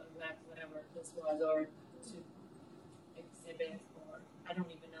reminisce whatever this was, or to exhibit, or I don't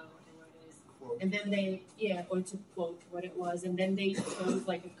even know what the word is. quote. And then they, yeah, or to quote what it was, and then they chose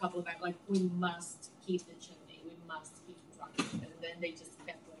like a couple of like we must keep the chimney, we must keep the rocket, and then they just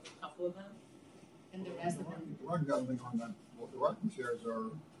kept like a couple of them, and the rest of them The rocking thing on that, well, the rocking chairs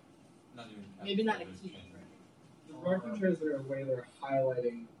are, Not even. maybe not a exhibition. key. The rocking chairs are a way they're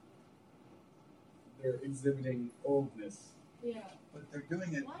highlighting, they're exhibiting oldness. Yeah. but they're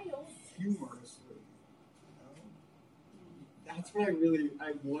doing it Why old? humorously. That's what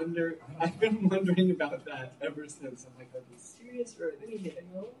I wonder. I've been wondering about that ever since. I'm like, are they serious or are they kidding?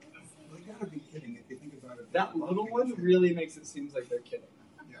 Well, they gotta be kidding if you think about it. That little Rocking one chair. really makes it seem like they're kidding.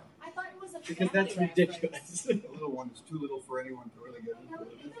 Yeah, I thought it was a Because family that's reference. ridiculous. the little one is too little for anyone to really get into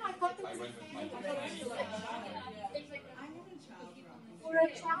it. No, I thought it I was went a with my family reference. I have a child rocking For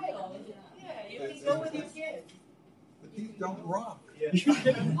a child. Yeah, you can go with your kids. But these don't rock. Yeah.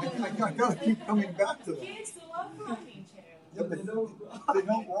 I gotta keep coming back to that. Kids love rocking chairs. Yeah, but they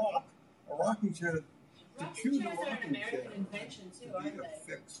don't rock. A rocking chair, to Rocking choose a chairs are an rocking chair, American invention too, to aren't be a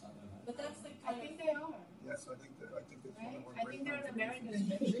they? fix. But that's the I kind think of they are, Yes, I think that's one right? of our I great think they're an American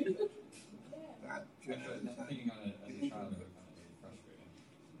contributions. invention. That chair is Thinking on it as a child, it kind of frustrating.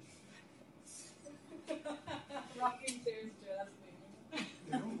 rocking chairs just me.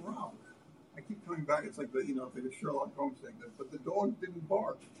 they don't rock. I keep coming back. It's like the Sherlock Holmes thing. But the dog didn't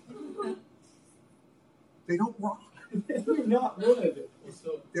bark. They don't rock. They're not good.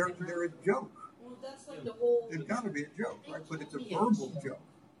 So They're a joke. Well, that's like the whole. They've got to be a joke, right? But it's a verbal joke.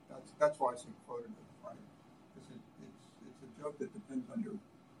 That's why I say quoted it, right? Because it's a joke that depends on your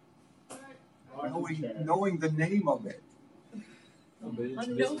knowing the name of it. but it's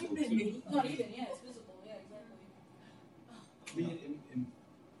Unknowing visible the too. name. Not even, yeah, it's visible, yeah, exactly. I mean,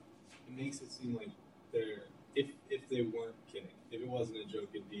 it makes it seem like they're if they weren't kidding, if it wasn't a joke,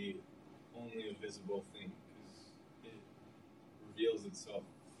 it'd be only a visible thing because it reveals itself.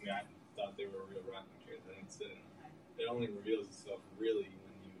 I mean, I thought they were real rocking chairs. I didn't sit in them. It only reveals itself really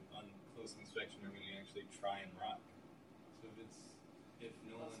when you, on close inspection, are when you actually try and rock. So if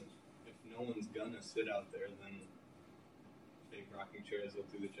no one's gonna sit out there, then fake rocking chairs will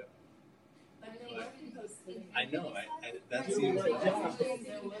do the job. But they were supposed to. I know. That Right. seems Like, like there wasn't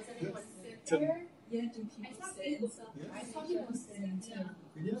anyone sit To- there. Yeah, do I people saw sit people. inside? Yeah. I saw people sitting too.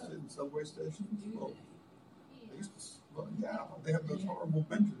 You sit in subway stations. Well, they used to. Well, yeah, they have those horrible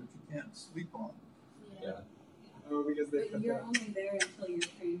benches that you can't sleep on. Yeah. Oh, because they But put you're that. only there until your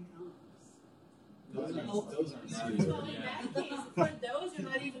train comes. those aren't Well, seats. in that case, for those, you're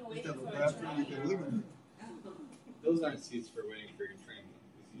not even Just waiting have for a a bathroom you train. can live in. Those aren't seats for waiting for your train.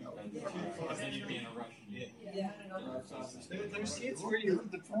 No. And then you'd be in a rush. Yeah. Yeah. There's seats where you-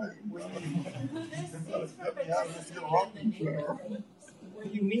 Get the train. There's Get seats for me out of this pedestrians rocking in the chair. neighborhood. Where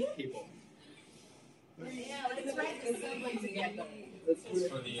you meet people. Yeah, let's ride the subway together. That's It's where,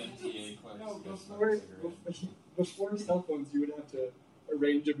 for the MTA clerks. no, to go smoke before, cigarettes. before cell phones, you would have to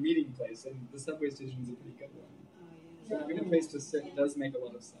arrange a meeting place, and the subway station is a pretty good one. Oh, yeah. So having a place to sit does make a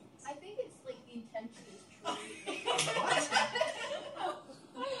lot of sense. I think it's like the intention is true.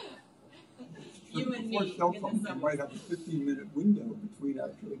 You and Before me cell in phones, the you subway. might have a 15-minute window between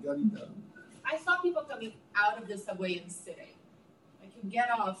actually getting them. I saw people coming out of the subway and sitting. Like you get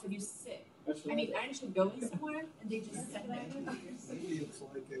off and you sit. I mean, aren't you going somewhere? And they just sit there. Maybe it's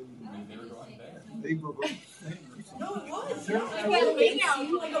like I mean, they were going there. a neighborhood thing or something. No, it was. There- Like there a were-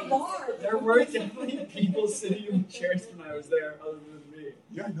 hangout, like a bar. There were definitely people sitting in chairs when I was there, other than me.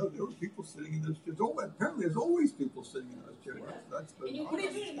 Yeah, I know there were people sitting in those chairs. Oh, apparently there's always people sitting in those chairs. That's the And you, what are you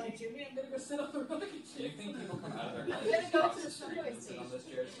doing tonight, Jimmy? I'm gonna go sit on the rocking Do you chair. think people come out of their You gotta houses go across to the the street subway and sit on those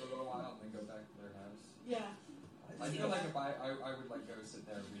chairs for a little while and then go back to their house? Yeah. I feel like if I would like go sit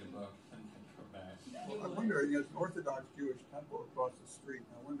there, read a book, and then go back. Well, I wonder, there's an Orthodox Jewish temple across the street,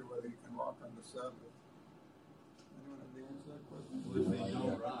 and I wonder whether you can rock on the Sabbath. Anyone have the answer to that question? They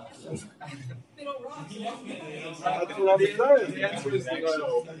don't rock. They don't rock. That's what I'm saying. The answer is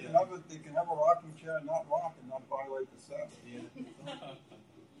no. They can have a rocking chair and not rock and not violate the Sabbath.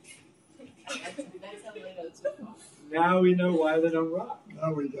 That's a little too far. Now we know why they don't rock. Now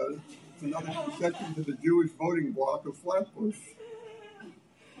we got it. It's another concession to the Jewish voting bloc of Flatbush.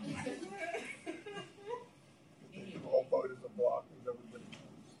 They all vote as a block, as everybody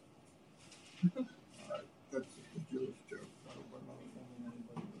knows. All right, that's just a Jewish joke. I don't want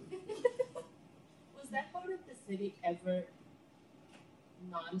anybody. Was that part of the city ever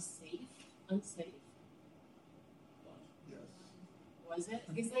non-safe, unsafe? Yes. Was it?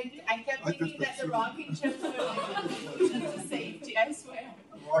 Because like I kept I thinking just that the assumed- rocking chairs were like to safety. I swear.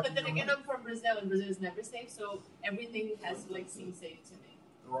 But then again, I'm from Brazil, and Brazil is never safe, so everything has to like seem safe to me.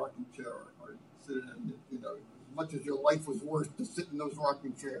 The rocking chair, or sit in, as much as your life was worth to sit in those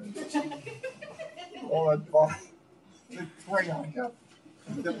rocking chairs. All that they prey on you.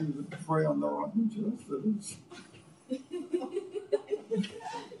 Getting the prey on the rocking chairs.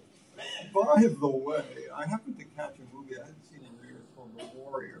 By the way, I happened to catch a movie I hadn't seen in years called The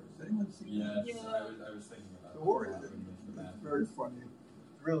Warriors. Anyone seen that? Yes, I was thinking about The it. Warriors. When you mentioned that. It's very funny.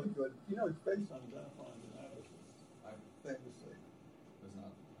 It's really good. It's based on Xenophon and Atticus, famously. Was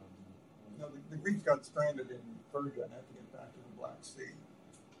not. The Greeks got stranded in Persia and had to get back to the Black Sea.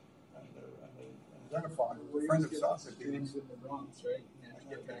 And Xenophon, was a friend of Socrates. in the Bronx, right? And have to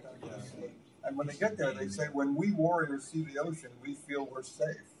get back to the sea. And when they get there, they say, when we warriors see the ocean, we feel we're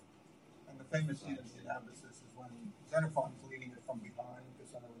safe. And the famous scene in the Anabasis is when Xenophon's leading it from behind,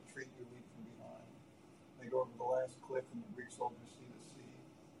 because on a retreat you lead from behind. They go over the last cliff and the Greek soldiers see the sea.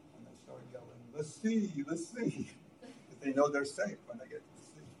 And they start yelling, the sea, the sea. Because they know they're safe when they get to the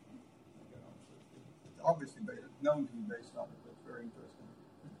sea. It's obviously known to be based on it, but it's very interesting.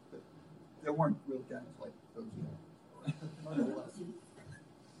 But there weren't real gangs like those nonetheless.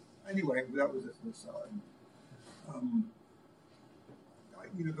 Anyway, that was just an aside.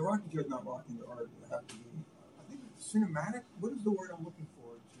 The rocking chair is not rocking the art. It have to be, I think, cinematic. What is the word I'm looking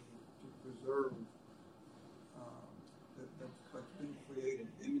for to preserve that's been created?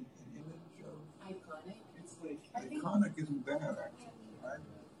 An image of Iconic. It's like iconic isn't bad actually, right? I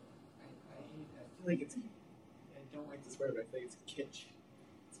feel like it's. I don't like this word, but I think it's kitsch.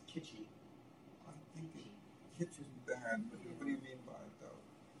 It's kitschy. I think kitsch isn't bad, but what do you mean by it though?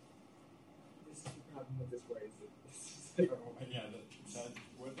 This is the problem with this word. Yeah,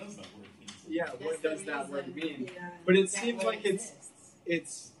 what does that word mean? Yeah, That's what the does that word reason. mean? Yeah. But it That seems word like exists.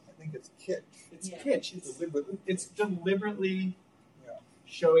 it's I think it's kitsch. Yeah. kitsch. It's Deliberately. it's deliberately Yeah.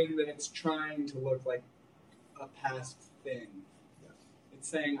 showing that it's trying to look like a past thing. Yes. It's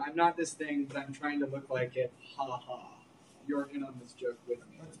saying, I'm not this thing, but I'm trying to look like it. Ha ha. You're in on this joke with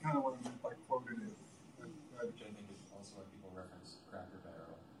me. That's kind of what I meant by quoted is. Which I think is also why people reference Cracker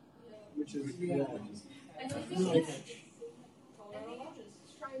Barrel. Which is Yeah. Which is And I think like, it's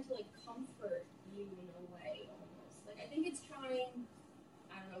trying to like comfort you in a way almost. Like I think it's trying.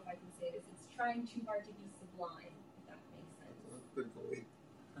 I don't know if I can say this. It's trying too hard to be sublime. If that makes sense. That's a bit of a leap.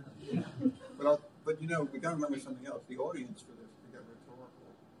 But we got to remember something else. The audience for this, to get rhetorical,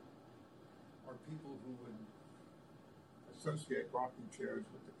 are people who would associate rocking chairs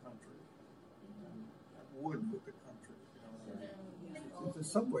with the country and wood with the country. It's a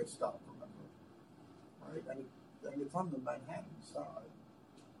subway stop, remember, right? And it's on the Manhattan side.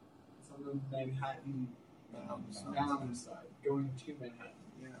 it's on the Manhattan Mountain side, going to Manhattan.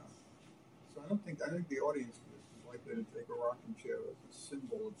 Yeah. So I think the audience for this is likely to take a rocking chair as a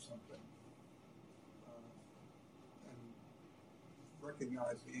symbol of something, and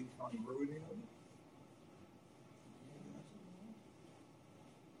recognize the incongruity of it.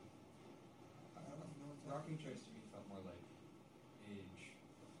 I don't know. rocking chairs to me felt more like age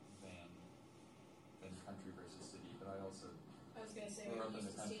than country versus city, but I also I was gonna say We're we're up in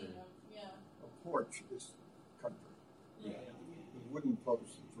used the to seeing country. them. Yeah. A porch is country. yeah. The wooden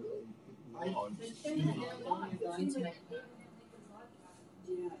post is really logs. But then in a lot, it seems like Yeah,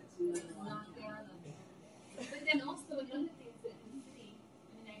 it's really it's not there on them. But then also another thing is that in the city, I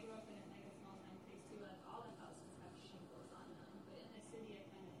mean, I grew up in like a small town place too, like all the houses have shingles on them. But in the city,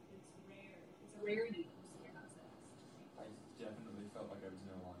 it's rare. It's a rarity to see a house that has shingles. I definitely felt like I was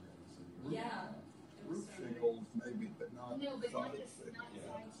no longer in the city. Yeah. Roof shingles, maybe, but not No, but not side just shingles. not Yeah.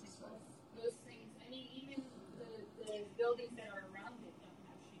 side shingles. Those things. I mean, even the buildings that are around it don't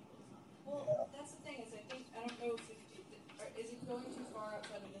have shingles on them. Well, Yeah. that's the thing is I think I don't know if is it going too far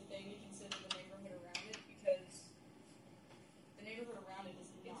outside of the thing to consider the neighborhood around it because the neighborhood around it does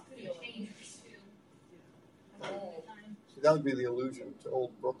It's not could feel have like changed too. at all. See, that would be the illusion to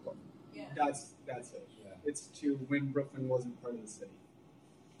old Brooklyn. Yeah. That's it. Yeah. It's to when Brooklyn wasn't part of the city.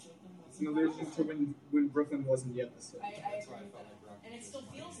 It's an allusion to when Brooklyn wasn't yet the city. I That's why I agree with felt that. like rocking And it chairs still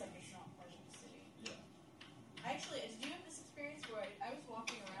might feels be- like it's not part of the city. Yeah. Actually, did you have this experience where I was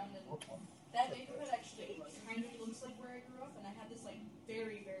walking around and Brooklyn. that neighborhood actually kind of looks like where I grew up, and I had this like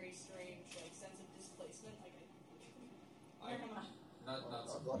very, very strange I not Like,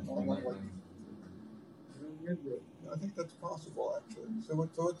 supporting like, my I think that's possible, actually. So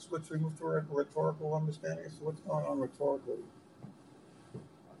let's remove the rhetorical understanding. So what's going on rhetorically?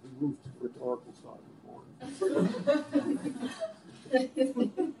 We moved to the rhetorical side before.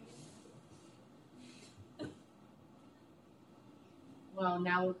 Well,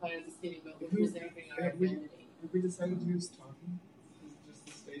 now we're part of the city, but we're preserving our Have we- identity. Have we decided to use talking? Is it just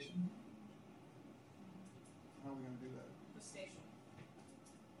the station? How are we going to do that? The station.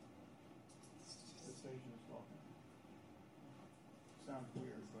 The station is talking. Sounds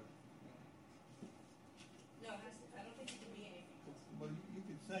weird, but No, it has to, I don't think it can be anything. well, you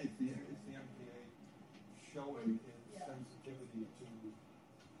could say it's the MTA showing its sensitivity to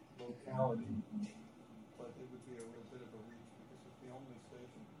locality, but it would be a real bit of a reach because it's the only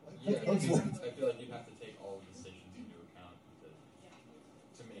station. I feel like you'd have to take all of the stations into account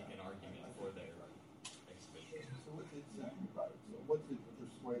to make an argument for their exhibition. So what's it saying about it? So what's it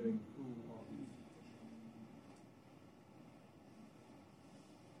persuading who on?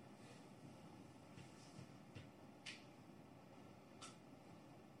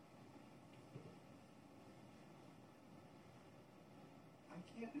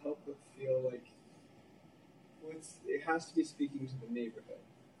 I can't help but feel like it has to be speaking to the neighborhood.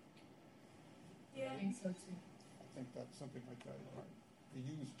 Yeah. I think so too. I think that's something like that, right? The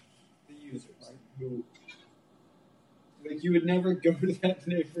users. The users Right. who, like, you would never go to that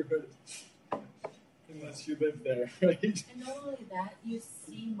neighborhood unless you live there, right? And not only that, you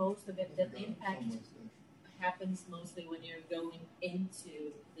see most of it, the impact happens mostly when you're going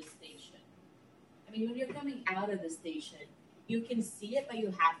into the station. I mean, when you're coming out of the station, you can see it, but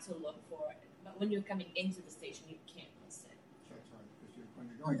you have to look for it. But when you're coming into the station, you can't miss it. That's right, because when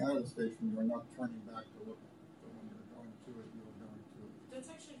you're going out of the station, you're not turning back to look at it. But when you're going to it, you're going to it. That's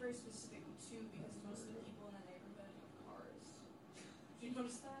actually very specific too, because most of the people in that neighborhood have cars. Did you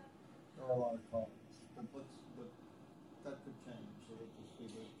notice that? There are a lot of cars, but that could change. So let's just see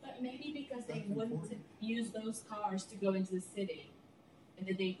that. But maybe because they That's wouldn't important. use those cars to go into the city, and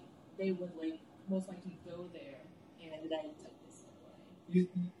that they would like most likely go there and then take this away.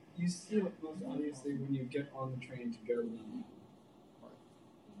 You see it most obviously when you get on the train to go to the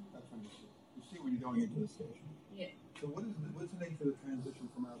That's when you see. You see when you're going into the station. Yeah. So what's the name for the transition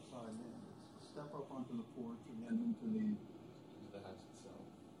from outside in? It's step up onto the porch and then into Into the house itself.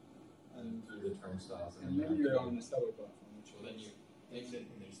 And through the turnstiles. and then you're on the subway platform, which Well, then you exit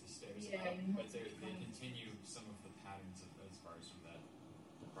and there's the stairs Yeah, up, you but have to they climb. continue some of the patterns of those bars from that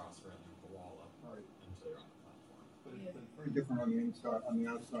cross around the wall up right. until you're on the platform. But Yeah. it's very different on the inside, on the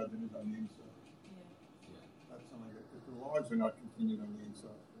outside than it is on the inside. Yeah. That's something that the logs are not continued on the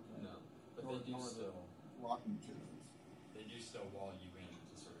inside. No, but Nor- they do nor the still rocking chairs. they do still wall you in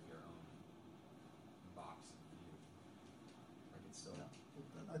to sort of your own box of view. Like it's still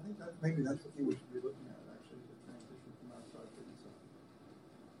I think that maybe that's the thing we should be looking at actually, the transition from outside to inside.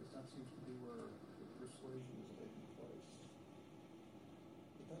 Because that seems to be where the persuasion is taking place.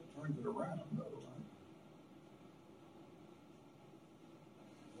 But that turns it around though, right?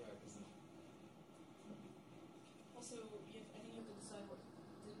 yeah, because Also, I think you have to decide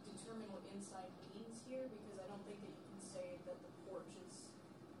determine what inside means here, because I don't think that you can say that the porch is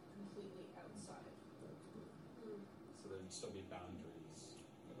completely outside. so there'd still be boundaries.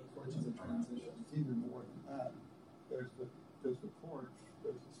 the porch is a transition. It's even more than that. There's the porch,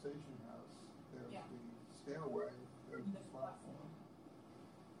 there's the station house, there's Yeah. the stairway, there's the platform.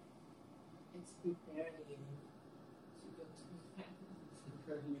 It's preparing you to go to the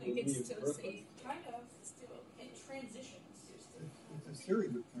family. I think it's still safe. Kind of. Still, it transitions. It's a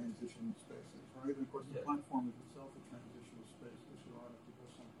series of transition spaces, right? And of course, the Yeah. platform is itself a transitional space because you don't have to go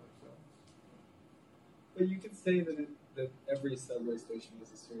someplace else. But you could say that every subway station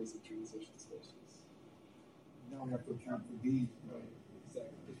is a series of transition stations. Now we have to account for these, right?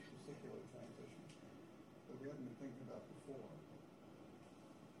 Exactly. This particular transition that we haven't been thinking about before.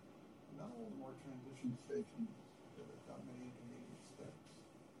 Not all the more transition stations that have got many intermediate steps,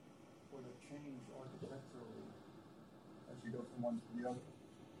 or that change architecturally as you go from one to the other.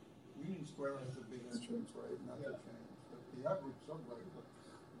 Union Square has a big entrance, right? And that's a change. But the average subway,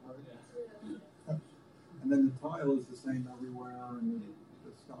 right? And then the tile is the same everywhere, and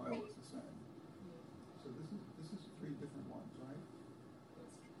the style is the same. So this is three different ones, right?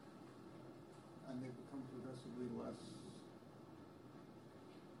 And they become progressively less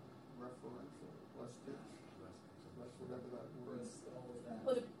referential, less pitch, less whatever that word is.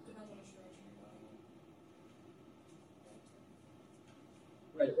 Well, it depends on which direction you're going.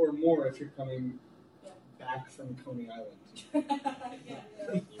 Right, or more if you're coming Yeah. back from Coney Island. Yeah.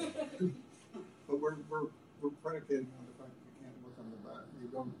 But we're predicated on the fact that you can't look on the back. You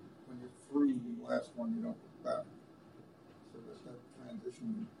don't, when you're through the last one, you don't look back. So that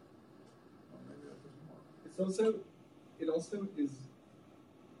transition, well, maybe that doesn't work. It also is.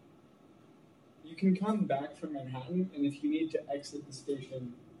 You can come back from Manhattan, and if you need to exit the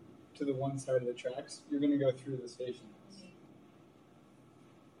station to the one side of the tracks, you're going to go through the station house.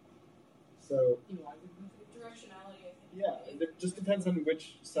 So Directionality, I think. yeah, it just depends on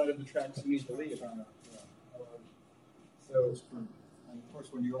which side of the tracks you need to leave. So it's true. And of course,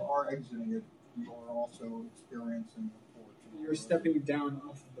 when you are exiting it, you are also experiencing the porch. You're stepping down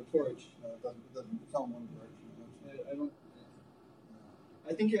off of the porch. It's not one direction. I don't.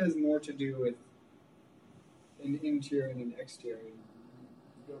 I think it has more to do with an interior and an exterior. You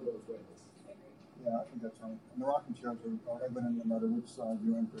go both ways. Yeah, I think that's right. And the rocking chairs are evident no matter which side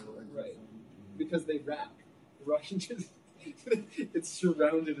you enter or exit. Right. Because they wrap. The rocking chairs, it's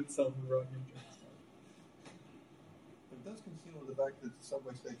surrounded itself with rocking chairs. But it does conceal the fact that it's a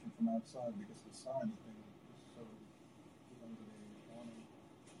subway station from outside because the sign is being so put under the awning.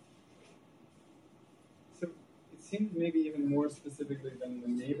 So it seems maybe even more specifically than the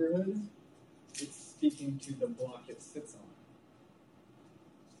neighborhood, it's speaking to the block it sits on.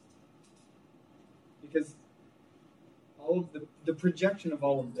 Because all of the projection of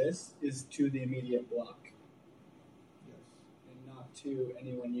all of this is to the immediate block. Yes. And not to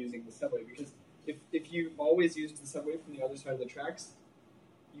anyone using the subway. Because if you always used the subway from the other side of the tracks,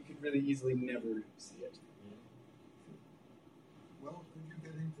 you could really easily never see it. Well, could you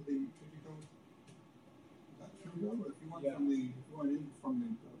get into the? Could you go? Not sure. Go if you went Yeah. from the if you went in from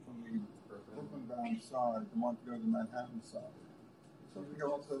the Brooklyn bound side and want to go to the Manhattan side. So you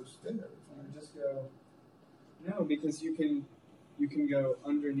go up those stairs. And just go. No, because you can go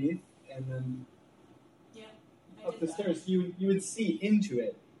underneath and then Yeah. up the stairs. You would see into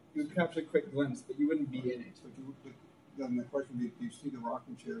it. You would catch a quick glimpse, but you wouldn't be in it. But then the question would be, do you see the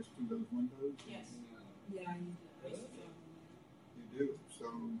rocking chairs through those windows? Yes. Yeah, You do. So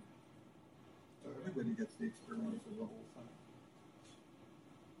everybody gets the experience of the whole thing.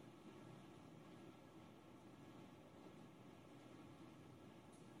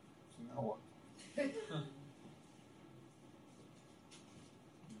 So now what?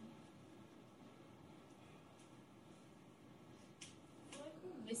 Like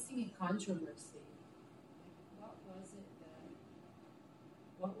we're missing in controversy. What was it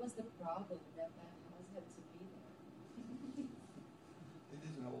what was the problem that house had to be there? It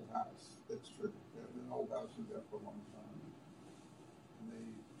is an old house. That's true. Yeah, an old house was there for a long time, and they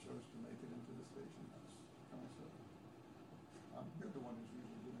chose to make it into the station house. Kind of so. You're the one who's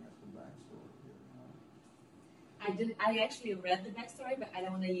usually giving us the backstory here. You know? I actually read the backstory, but I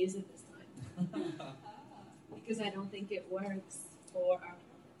don't want to use it this time. Because I don't think it works for our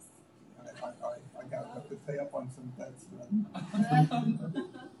purpose. I got to pay up on some bets then.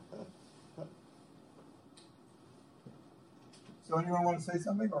 So anyone want to say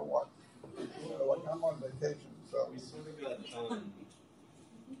something or what? Like I'm on vacation, so We sort of got,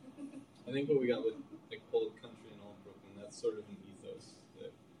 I think what we got with like Old Country and Old Brooklyn, that's sort of an ethos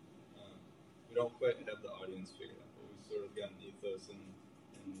that we don't quite have the audience figured out, but we sort of got an ethos in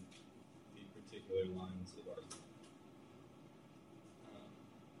the particular lines of art.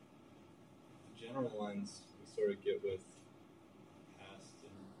 General lines we sort of get with past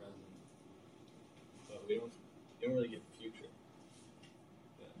and present, but we don't really get future.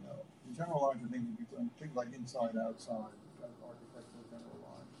 you know, in general lines, I think you do things like inside, outside, that's architectural general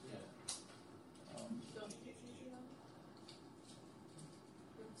lines. Don't you get future though?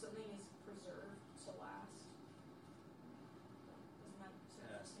 If something is preserved to last, doesn't that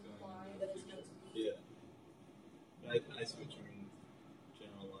sort Past of going imply into that the it's meant to be? Yeah. I see what you mean.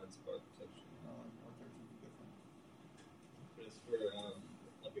 General lines of architecture. Architecture is different. But as for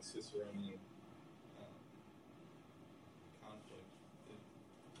like a Ciceronian conflict, it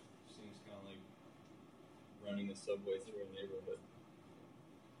seems kind of like running a subway through a neighborhood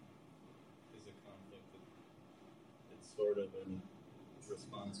is a conflict that it's sort of in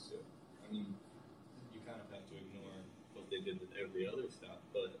response to. I mean, you kind of have to ignore what they did with every other stop,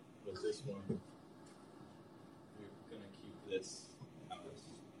 but with this one, we're gonna keep this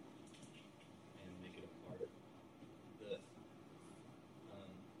house and make it a part of the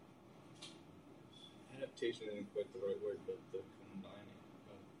adaptation isn't quite the right word, but the combining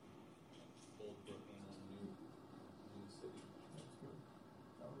of old Brooklyn and new city. That's good.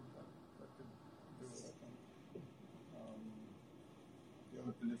 That could do it, I think. The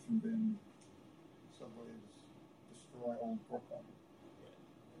other position being subways destroy old Brooklyn.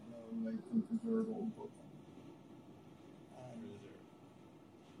 You know, they can preserve old Brooklyn. And,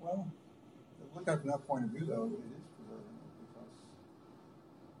 well, look at it from that point of view, though, it is preserving it because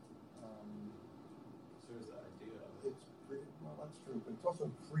So there's the idea of it. it's well, that's true, but it's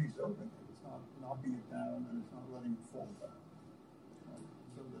also preserving it. It's not knocking it down and it's not letting it fall down. Right?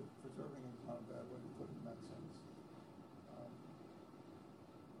 So that preserving is not a bad way to put it in that sense.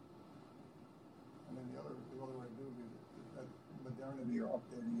 And then the other way to do it is that modernity or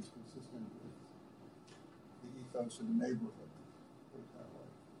updating is consistent with the ethos of the neighborhood, put it that way,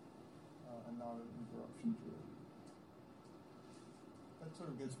 and not an interruption to it. That sort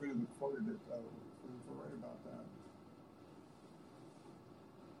of gets rid of the quoted it, if we're right about that.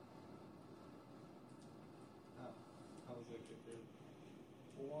 How does that get rid?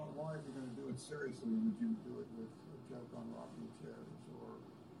 Well, why, if you're going to do it seriously, would you do it with a joke on rocking chairs or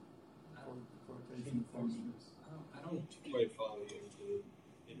quotation from? I don't quite follow you into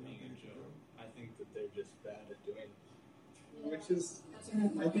it being a joke. I think that they're just bad at doing it. Which is, That's a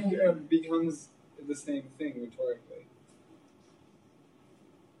good I think, becomes the same thing rhetorically.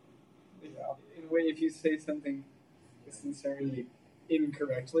 Yeah. In a way, if you say something sincerely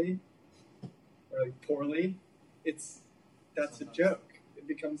incorrectly or like poorly, that's a joke. It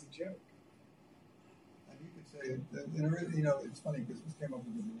becomes a joke. And you could say, that, it's funny because this came up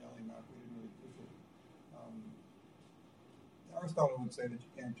with the Mignelli map. We didn't really push it. Aristotle would say that you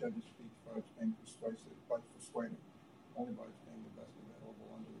can't judge a speech by its being persuading, only by its being the best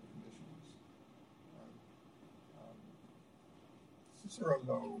available under the conditions. Right? Cicero,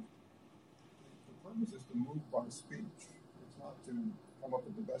 though, the purpose is to move by speech. It's not to come up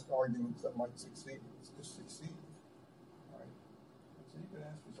with the best arguments that might succeed. It's to succeed. Right? And so you could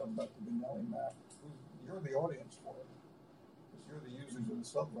ask yourself about the Mignelli map. You're the audience for it. Because you're the users of the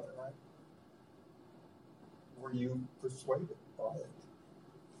subway, right? Were you persuaded by it?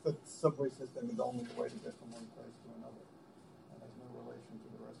 The subway system is only a way to get from one place to another and has no relation to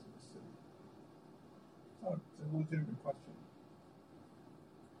the rest of the city. It's a legitimate question.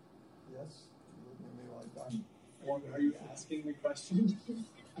 Yes? You're looking at me like Are you asking the question?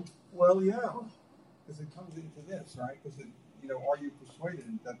 well, yeah. Because it comes into this, right? Because, are you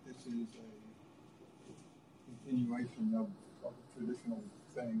persuaded that this is a continuation of a traditional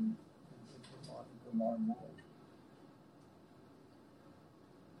thing in the modern world?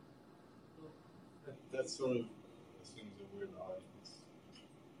 That sort of assumes a weird audience.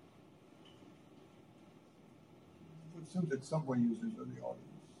 It assumes that subway users are the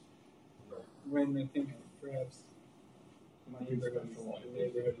audience. Right. When I think perhaps the Might be neighborhood special is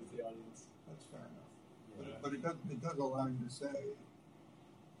audience. the audience. That's fair enough. Yeah. But it does allow you to say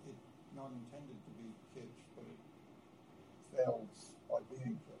it's not intended to be kitsch, but it fails by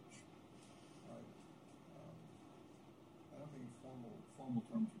being kitsch. Right? I don't think formal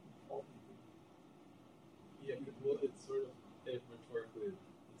terms would be called. Yeah, well, it's sort of rhetorically,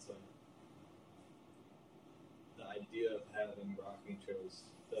 it's like the idea of having rocking chairs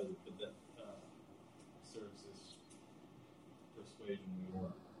does it, but that serves as persuasion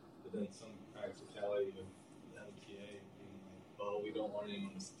more. But then some practicality of the MTA being like, well, we don't want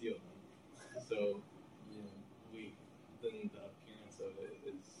anyone to steal them, so then the appearance of it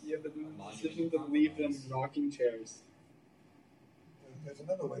is But the decision to leave them in rocking chairs. There's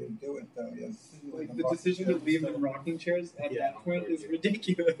another way to do it, though. Yes. Like the decision to leave them in rocking chairs at that point is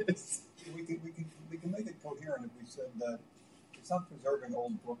ridiculous. We can make it coherent if we said that it's not preserving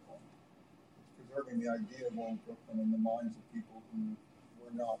old Brooklyn. It's preserving the idea of old Brooklyn in the minds of people who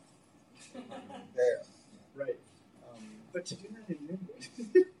were not there. Right. But to do that in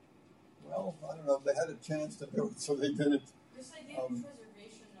Midwood. Well, I don't know. They had a chance to do it, so they did it. This idea of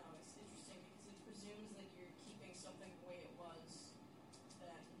preservation, though, is interesting because it presumes that you're keeping something the way it was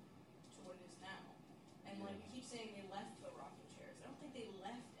then to what it is now. And like you keep saying they left the rocking chairs. I don't think they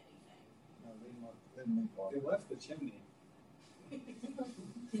left anything. No, they didn't make They left the chimney.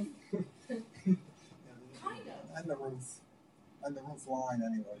 Kind of. And the roof. And the roof line,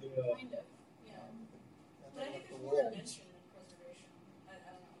 anyway. Yeah. Kind of. Yeah. And But I they think left the there's more wall. invention than preservation. I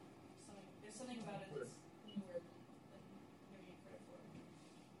don't know. There's something about it that's newer than maybe credit for.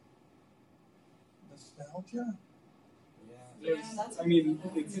 Nostalgia? Yeah, that's I mean,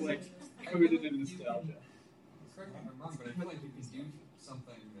 it's like coded in nostalgia. Correct me if I'm wrong, but I feel like you can do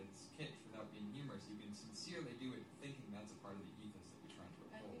something that's kitsch without being humorous. You can sincerely do it thinking that's a part of the ethos that you're trying to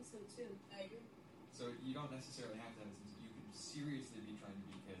I uphold. think so too. I agree. So you don't necessarily have to have a sense. You can seriously be trying to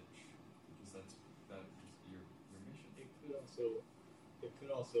be kitsch because that is your mission. It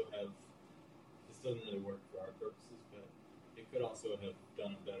could also have. This doesn't really work for our purposes, but it could also have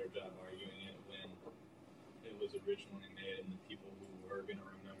done a better job arguing it when it was originally made, and the people who were going to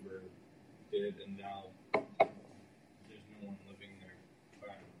remember did, and now there's no one living there.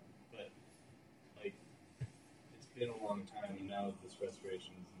 But been a long time, and now this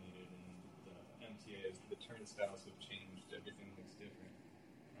restoration is needed, and the MTAs, the turnstiles have changed. Everything looks different.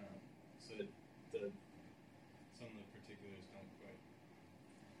 So some of the particulars don't quite.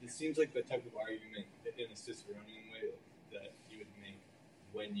 It seems like the type of argument in a Ciceronian way that you would make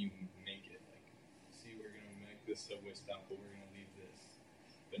when you make it. Like, see, we're going to make this subway stop, but we're going to leave this.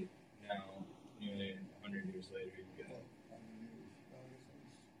 But now, nearly 100 years later, you get it.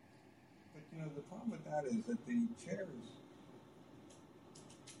 But you know, the problem with that is that the chairs,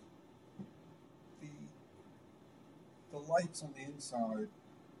 the lights on the inside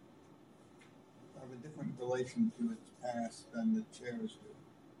have a different relation to its past than the chairs do,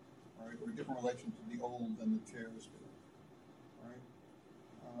 right? Or a different relation to the old than the chairs do, right?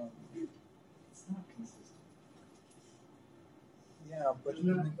 It's not consistent. Yeah, but Isn't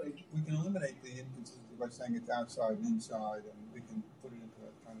that like we can eliminate the inconsistency by saying it's outside and inside, and we can put it into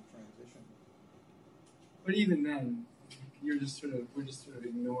that kind of transition. But even then, we're just sort of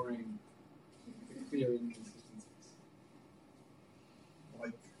ignoring the clear inconsistencies.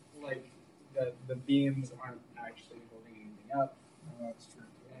 Like that the beams aren't actually holding anything up, That's true.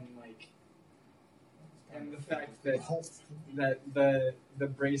 and the fact that the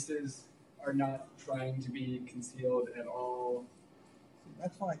braces are not trying to be concealed at all.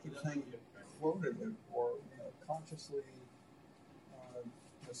 That's why I keep saying quotative or consciously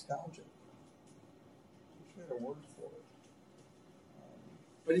nostalgic. We should have a word for it.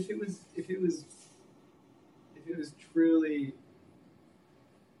 But if it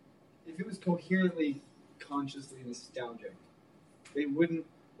was coherently, consciously nostalgic, they wouldn't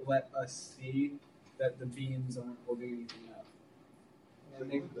let us see that the beams aren't holding anything up.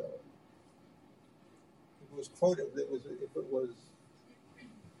 And they would, though. If it was quoted, if it was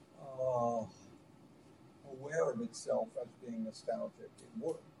aware of itself as being nostalgic, it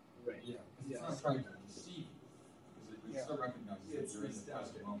would. Right. Yeah. It's Yes. not trying to deceive you because it still recognizes that It's you're in the nostalgic.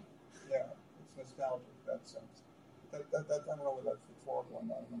 present moment. Yeah, it's nostalgic in that sense. I don't know whether that's rhetorical or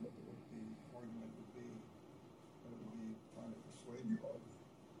not. I don't know what the argument would be. What it would be trying to persuade you of.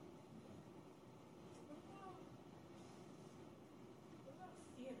 What about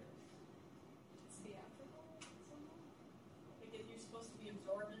theater? It's theatrical somehow? Like if you're supposed to be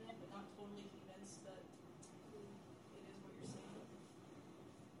absorbed in it but not totally convinced that it is what you're saying.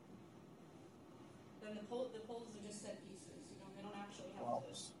 Then the poles are just set pieces, they don't actually have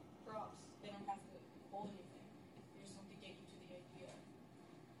Props. props. They don't have to hold anything. They just have to get you to the idea.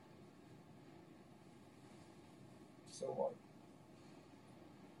 So what?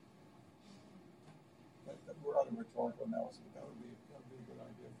 We're out of rhetorical analysis, but that would be a good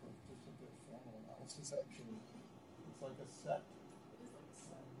idea for just a bit of formal analysis. Actually, it's like a set. It is like a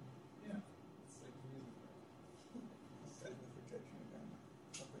set. Yeah, it's like music. Signification again,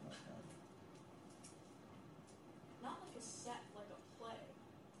 something like that. Not like a set, like a play.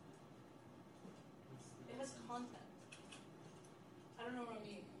 It has content. I don't know what I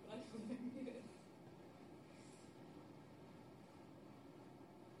mean.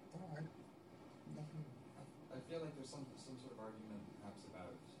 All right. Nothing. I feel like there's some sort of argument perhaps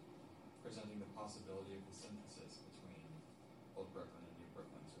about presenting the possibility of the synthesis between Old Brooklyn and New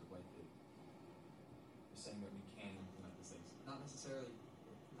Brooklyn, sort of like you're saying that we can implement these things, not necessarily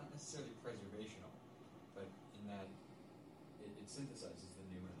preservational, but in that it synthesizes the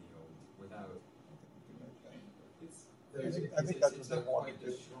new and the old without. I think that's what It's they not want quite to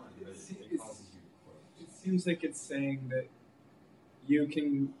do. destroying, but it It's- causes you to quote. It seems like it's saying that you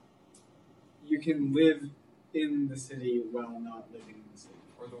can live in the city while not living in the city,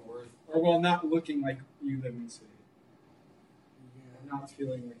 Or the worth. or while not looking like you live in the city, or not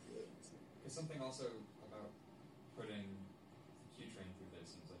feeling like you live in the city. There's something also about putting Q train through this.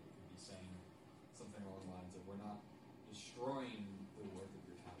 Seems like it could be saying something along the lines of we're not destroying the worth of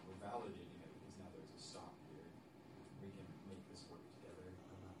your town, we're validating it because now there's a stop here. We can make this work together.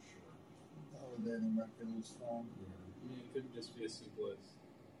 I'm not sure. Validating might be a little strong. I mean, it could just be as simple as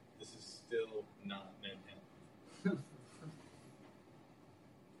this is still not Manhattan. You're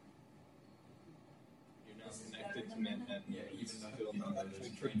not This is connected better to than Manhattan. Yeah, It's even though still not Actually, there's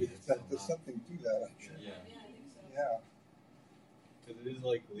could train be. that's still There's not. something to that, actually. Yeah. Yeah, I think so. Yeah. Because it is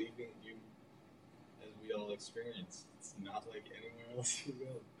like leaving you, as we all experience. It's not like anywhere else you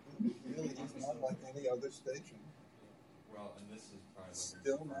go. It really is not like any other station. Well, and this is probably like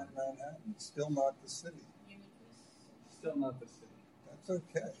Still not Manhattan. Still not the city. Uniqueness. Still not the city. That's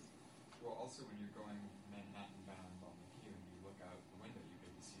okay. Well, also when you're going Manhattan bound on the queue and you look out the window, you get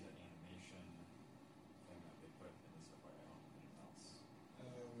to see that animation thing that they put in the subway. I don't know anything else.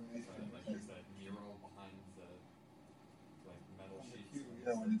 So, like there's that mural behind the metal sheets.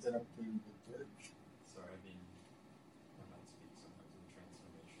 Yeah, when you get up to the bridge. Sorry, I mean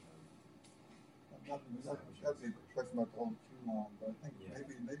That's a question about going too long, but I think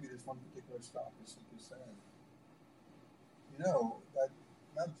Yeah. maybe this one particular stop is simply saying, you know, that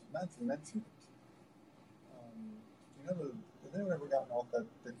Matthew mentioned it. You know, has anyone ever gotten off that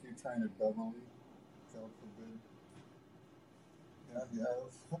Q train at Beverly? God forbid. Yeah, you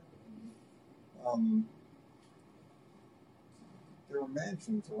have. There were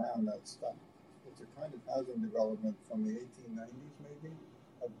mansions around that stop. It's a kind of housing development from the 1890s, maybe,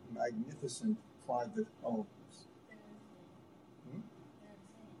 of magnificent private homes.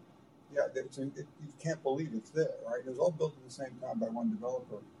 Yeah, you can't believe it's there, right? It was all built at the same time by one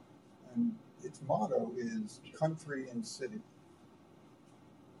developer, and its motto is "country and city"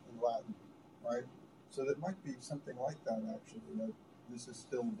 in Latin, right? So there might be something like that actually. That this is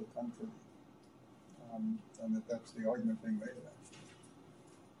still the country, and that's the argument being made. Actually,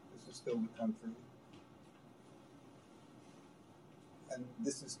 this is still the country, and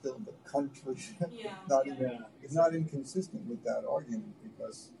this is still the country. Yeah. It's not inconsistent with that argument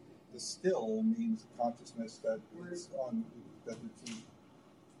because the still means consciousness that it's in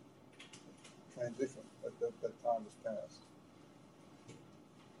transition, that time has passed.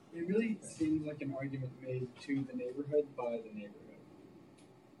 It really seems like an argument made to the neighborhood by the neighborhood.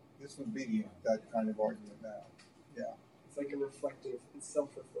 This would be that kind of argument now. Yeah. It's like it's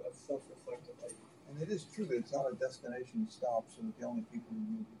self-reflective argument. And it is true that it's not a destination stop, so that the only people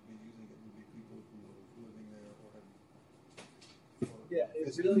who would be using it would be people who were living there Yeah,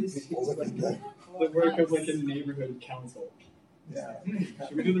 it really seems like the work of like a neighborhood council. Yeah.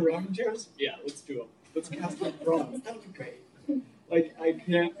 Should we do the rocking chairs? Yeah, let's do them. Let's cast them bronze. That would be great. Like, I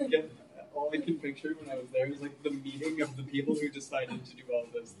can't get, all I can picture when I was there is like the meeting of the people who decided to do all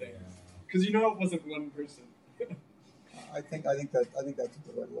those things. Because you know it wasn't one person. I think that's a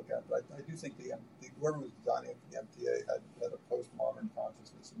good way to look at it. But I do think whoever was designing it for the MTA had a postmodern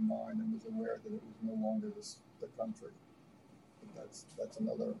consciousness in mind and was aware that it was no longer the country. But that's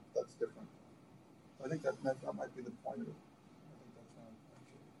different. I think that might be the point of it. I think that's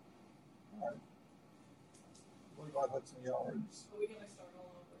actually. All right. What about Hudson Yards? But we gotta start all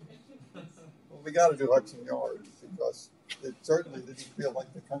over. Well, we got to do Hudson Yards because it certainly didn't feel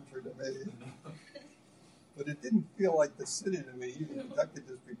like the country to me. But it didn't feel like the city to me either. That could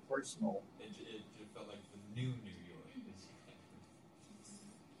just be personal. It just felt like the new New York.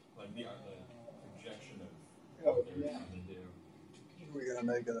 Like the projection of what they're trying to do. What are we going to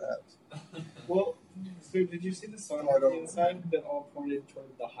make of that? Well, so did you see the sign on the inside that all pointed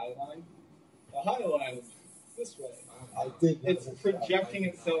toward the High Line? The High Line is this way. I did. It's projecting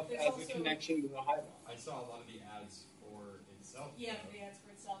itself as a connection to the High Line. I saw a lot of the ads for itself. Yeah, the ads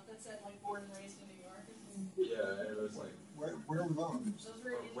for itself. That said, like, born and raised in New York. Yeah, it was like. Where were those? Those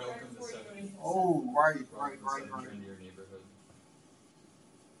were in Welcome to before you go into the Oh, right. In your neighborhood.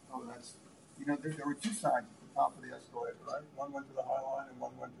 Oh, that's, there were two signs at the top of the escalator, right? One went to the High Line and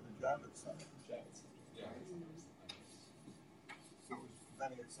one went to the Javits Center. Yeah. So it was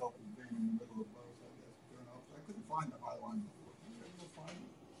presenting itself as being in the middle of both, I guess. I couldn't find the High Line before. Did you ever find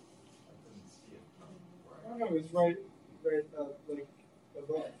it? I couldn't see it from where Oh no, it was right like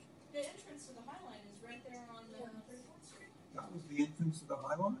above. The entrance to the High Line is right there on 34th Street. That was the entrance to the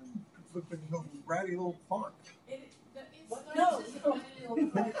High Line? It looked like a ratty little park. No, if you go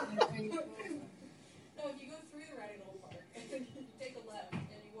through the ratty little park, and then you take a left,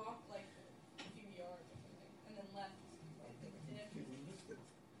 and you walk like a few yards or something, and then left.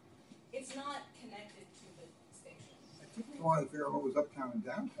 It's not connected to the station. It took me a while to figure out what was uptown and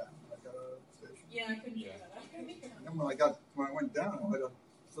downtown when I got out of the station. Yeah, I couldn't figure that out. And then when I went down, I had a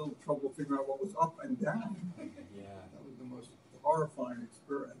little trouble figuring out what was up and down. Yeah. That was the most horrifying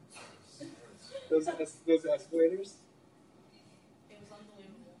experience. Those escalators? It was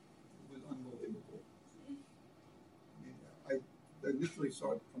unbelievable. It was unbelievable. I initially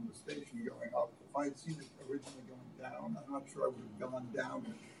saw it from the station going up. If I had seen it originally going down, I'm not sure I would have gone down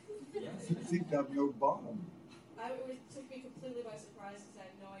it. It seemed to have no bottom. It took me completely by surprise because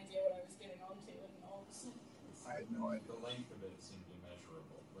I had no idea what I was getting onto, and all of a sudden. I had no idea. The length of it seemed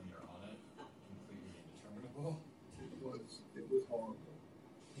immeasurable when you're on it. Completely indeterminable. It was horrible.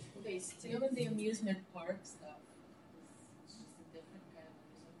 Okay, still in the amusement park stuff. It's just a different kind of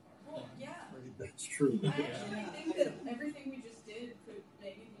amusement park. Well, yeah. That's true. I actually think that everything we just did could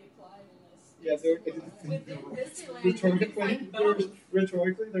maybe be applied in this. Yeah, Within Disneyland.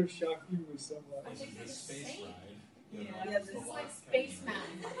 rhetorically, they're shocking me so I much. think they're the Space same. ride. Yeah, this is like Space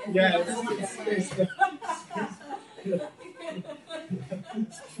Mountain. Yeah, it's Space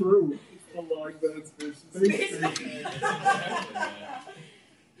It's true. The longboats versus Space Station.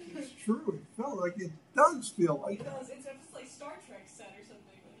 It's true. It felt like it does feel like It that. does. It's just like Star Trek set or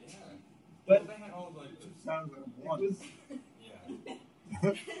something. Yeah. But they had all like It this. sounds like it one. was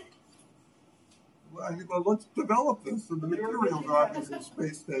Yeah. Well, let's develop this. So the materials obviously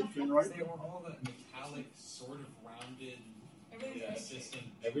space station, right? They were all that metallic, sort of rounded, Everything's egg shaped. consistent.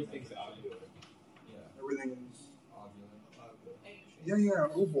 everything's ovular. Yeah. Everything is. Ovular. Egg shaped. Yeah,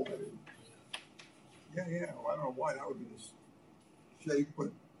 oval. Yeah. Well, I don't know why that would be this shape,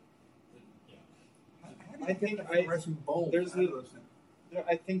 but Yeah. how do I you think get I- the fluorescent bulbs there's out a- of those things?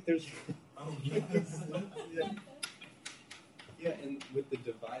 I think there's Oh yes. yeah, and with the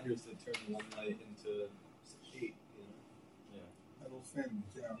dividers that turn one light into 8, Yeah. Metal fins,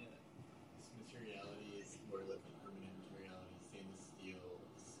 yeah. This materiality is more like a permanent materiality, stainless steel,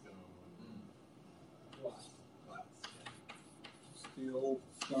 stone, Glass. glass. Steel,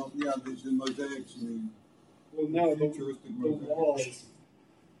 stone, yeah, these are mosaics, you mean. Well, no, the Futuristic walls,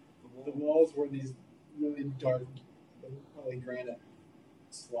 The the walls were these really dark, probably granite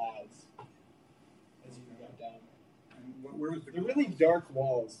slabs as you got down. And where was the They're glass? really dark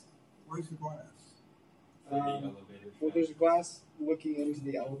walls. Where's the glass? For the Um, elevator. well, there's glass looking into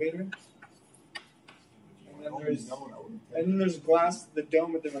the elevator, and I then don't there's know, I wouldn't and take then it. there's glass. The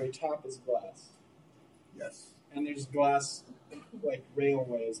dome at the very top is glass, Yes. and there's glass like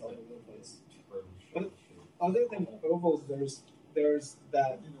railways all over the place. But other than ovals, there's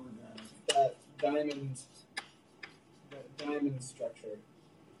that diamond structure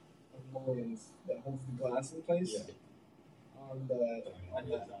of mullions that holds the glass in place. Yeah. On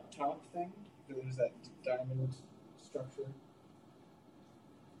that top thing, there's that diamond structure.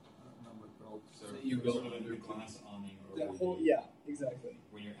 I don't remember what else. So that you there's go sort of under the glass awning That over whole the, yeah, exactly.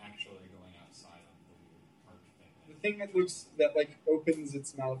 when you're actually going outside on the arch The thing. thing that looks that like opens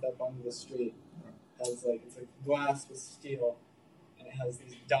its mouth up onto the street has like it's like glass with steel, and it has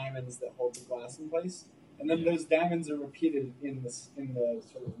these diamonds that hold the glass in place. And then Yeah. those diamonds are repeated in the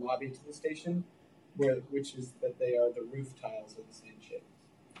sort of lobby to the station, which is that they are the roof tiles are the same shape,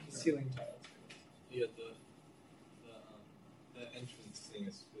 the ceiling tiles. Yeah, the entrance thing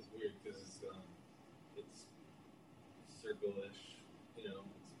is weird because it's circle-ish,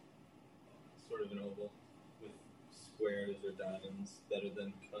 it's sort of an oval with squares or diamonds that are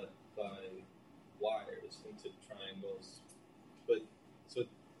then cut by wires into triangles. But so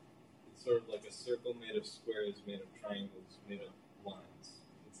it's sort of like a circle made of squares, made of triangles, made of lines.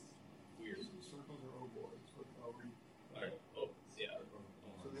 It's weird. Circles or ovoids? What are we? Alright, oh yeah.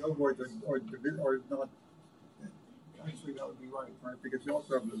 So the ovoids are not. Actually, that would be right? Because you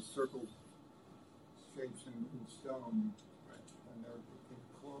also have those circle shapes in stone, and they're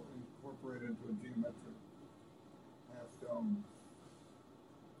incorporated into a geometric half dome.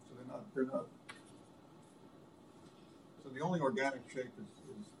 So they're not. So the only organic shape is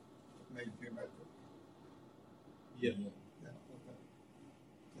made geometric. Yeah. Yeah. Okay.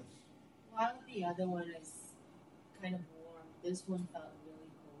 Yes. While the other one is kind of warm, this one felt really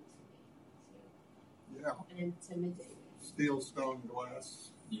cold to me Yeah. too, and intimidating. Steel, stone,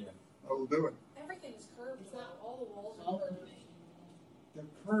 glass. Yeah. That'll do it. Everything is curved. It's though. not All the walls all are curved. They're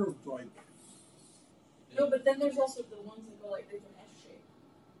curved like. No, but then there's also the ones that go like there's an S shape.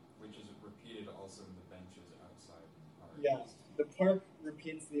 Which is repeated also in the benches outside. Yeah. The park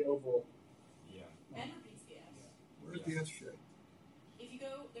repeats the oval. Yeah. And repeats the S. Where's the S shape? If you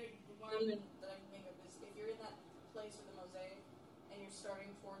go there, the one that I'm thinking of is if you're in that place with the mosaic and you're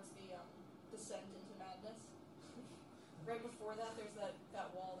starting towards the descent into madness. Right before that, there's that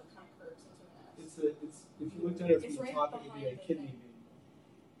wall that kind of curves into an S. It's if you looked at it It's from the right top, it would be a behind the kidney thing. beam.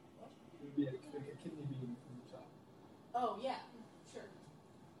 What? It would be like a kidney beam from the top. Oh yeah, sure.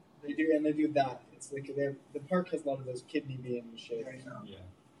 They do that. It's like the park has a lot of those kidney beam shapes. Yeah, you know. Yeah.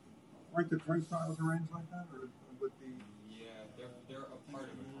 Aren't the turnstiles arranged like that, or with the? Yeah, they're a part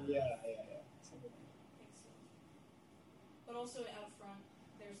of it. Yeah. I think so. But also out front,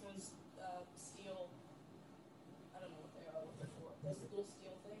 there's those steel. I don't know what they are. What they're for? Those little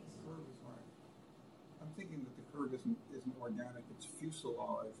steel things. The curve is right. I'm thinking that the curve isn't organic. It's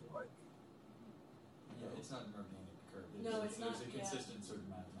fuselage like. Yeah, it's not an organic curve. No, it's not, There's a yeah. consistent sort of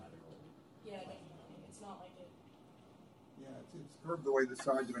mathematical. Yeah, definitely. It's not like it. Yeah, it's curved the way the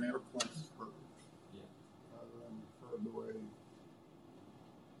sides of an airplane is curved. Yeah. Rather than curved the way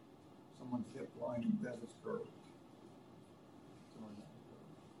someone's hip line in bed is curved. It's an organic curve.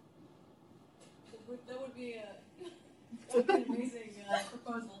 That would be an amazing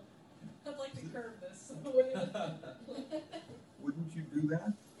proposal. I'd like to curve this. Wouldn't you do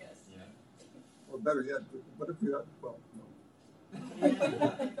that? Yes. Yeah. Or better yet, what if you had, well, no.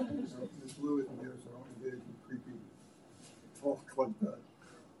 There's Lewis in here, so I don't engage in creepy talk like that.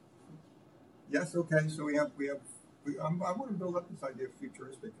 Yes, okay, so we have I want to build up this idea of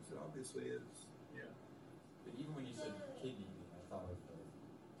futuristic because it obviously is. But even when you said kidney, I thought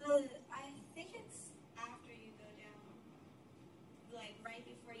of I think it's after you go down, like right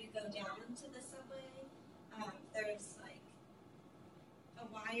before you go down to the subway. There's like a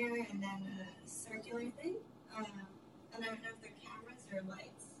wire and then a circular thing. And I don't know if they're cameras or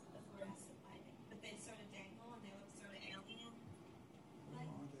lights, the fluorescent lighting, but they sort of dangle and they look sort of alien. Where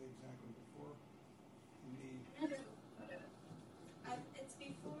are they exactly before? The It's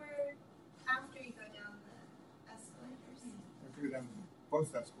before, after you go down the escalators. I figured them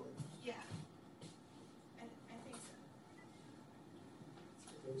post escalators. Yeah. I think so.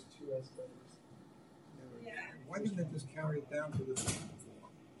 Those two escalators. Yeah. Why didn't they just carry it down to the second floor?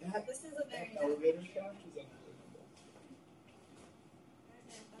 This is a very Elevator shaft is unbelievable.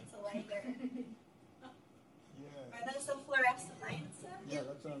 That's a lighter. Yeah. Are those the fluorescent lights? Yeah,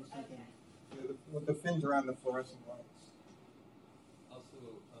 that's what I was thinking. Yeah, with the fins around the fluorescent lights. Also,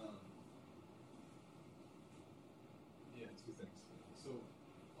 yeah, two things. So,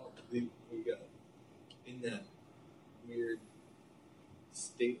 we got in that weird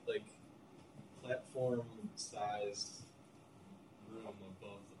state, like platform size room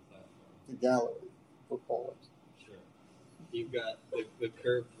above the platform. The gallery, we'll call it. Sure. You've got the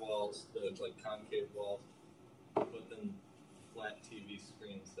curved walls, the like concave walls, but then flat TV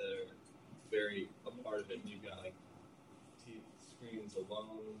screens that are very a part of it. You've got like screens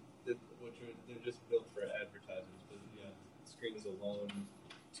alone, which they're just built for advertisers. But yeah, screens alone,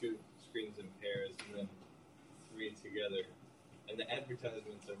 2 screens in pairs, and then 3 together. And the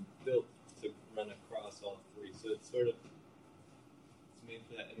advertisements are built to run across all 3, so it's sort of it's made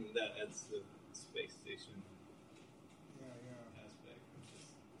for that, and that adds to the space station Yeah. aspect, which is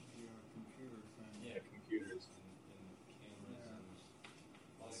The computer thing. computers and cameras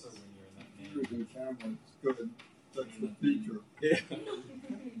and also when you're in that Computers main. and cameras. Good. That's the future. yeah.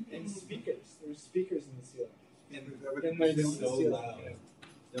 And speakers. There's speakers in the ceiling. And And like It's the so ceiling. loud.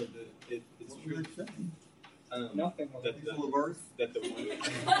 No, it's what true. were they saying? Nothing. That People of Earth? that the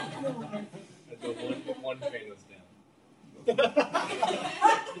one train was down.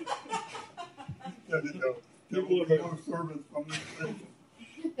 Yeah, you know, People of no service from the station.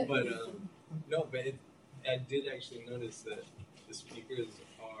 But no, but I did actually notice that the speakers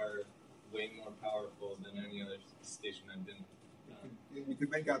are way more powerful than any other station I've been. You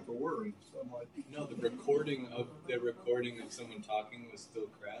could make out the words. So I'm like, No, the recording of someone talking was still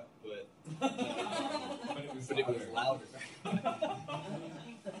crap, but it was louder.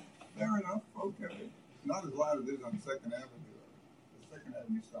 fair enough, okay. Not as loud as it is on 2nd Avenue. The 2nd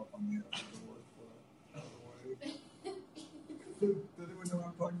Avenue stuff on the other way. Does anyone know what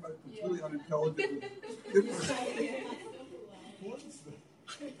I'm talking about? Completely unintelligent.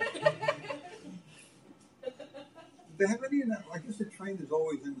 Did they have any of that? I guess the train is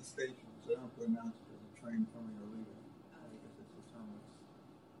always in the station, so they don't have to announce if there's a train coming or leaving. I guess it's the terminus.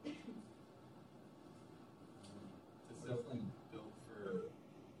 It's definitely built for.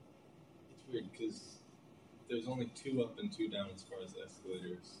 It's weird because there's only 2 up and 2 down as far as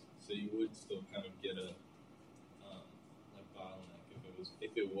escalators, so you would still kind of get a like bottleneck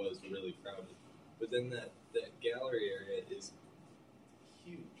if it was really crowded. But then that gallery area is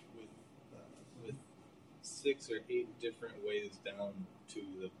huge with 6 or 8 different ways down to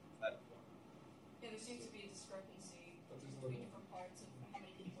the platform. Yeah, there seems to be a discrepancy between different parts of how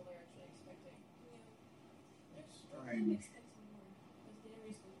many people they're actually expecting. Strange.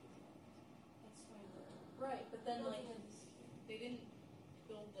 Right, but then like they didn't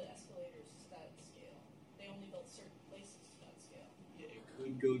build the escalators to that scale. They only built certain places to that scale. Yeah, it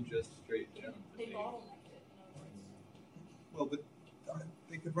could go just straight down. They bottlenecked it, in other words. Well, but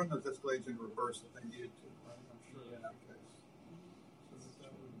they could run those escalators in reverse if they needed to. Right? I'm sure in that case. So that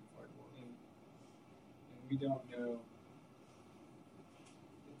wouldn't quite work. And we don't know.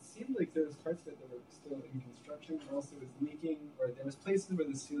 It seemed like there was parts of it that were still in construction, or else it was leaking, or there was places where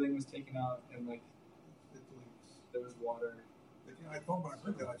the ceiling was taken out and like It leaks. there was water. But, you know, I thought when I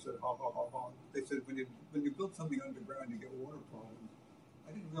heard that, I said, ha ha ha ha. They said when you build something underground, you get water problems.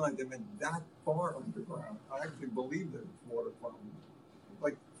 I didn't realize they meant that far underground. I actually believed there was water problems.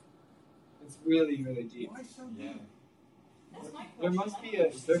 Like, It's really, really deep. why so Yeah. deep? That's my question. There must be a.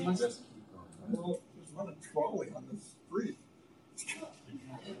 There must. Just keep going. Well, there's not a trolley on the street.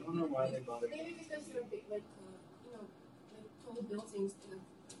 I don't know why they bothered. Maybe because they're big, like tall buildings with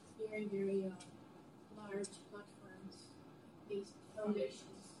very, very large platforms, based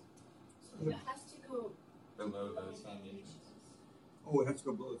foundations. So it has to go Below those foundations, Oh, it has to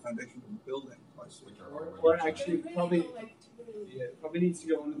go below the foundation of the building. I see. which are Or already. actually, They really probably. go, like, to really Yeah, it probably needs to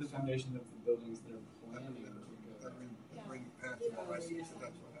go under the foundation of the buildings that are That planning to that go. that's what I see, so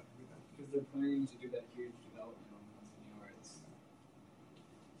that's what happened. Because they're planning to do that huge development on Hudson Yards.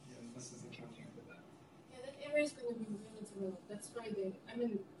 And this is accounting for that. Yeah, that area is going to be really developed. That's why they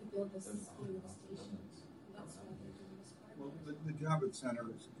build this railway station. That's why they're doing this part. Well, the Javits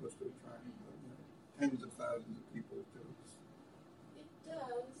Center is supposed to attract tens of thousands of people to It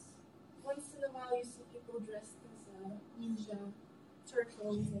does. Once in a while, you see people dressed as ninja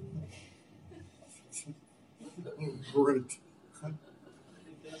turtles and. Great.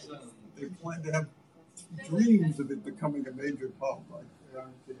 They plan to have dreams of it becoming a major hub. Like,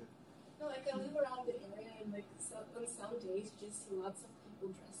 No, like I live around the area, and like on some days, you just see lots of people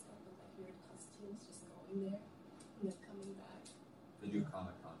dressed up in like weird costumes, just going there and then coming back. They do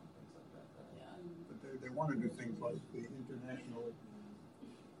Comic Con and things like that. Yeah. But they want to do things like the International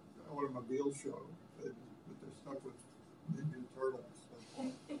Automobile Show, but they're stuck with Ninja Turtles. So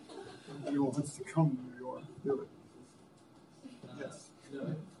nobody wants to come to New York to do it. Yes. No,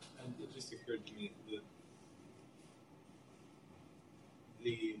 and it just occurred to me that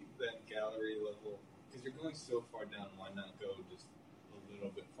that gallery level, because you're going so far down, why not go just a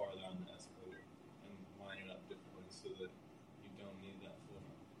little bit farther on the escalator and line it up differently so that you don't need that full.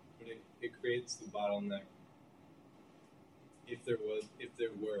 But it creates the bottleneck. If there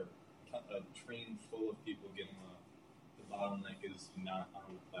were a train full of people getting off, the bottleneck is not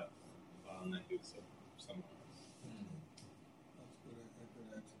on the platform. The bottleneck is somewhere else. That's good. A good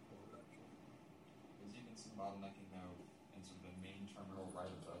answer for it, actually. There's even some bottlenecking now in sort of the main terminal right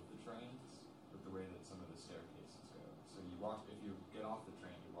above the trains with the way that some of the staircases go. So if you get off the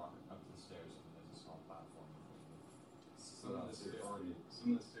train, you're walking up the stairs and there's a small platform between them. Some of the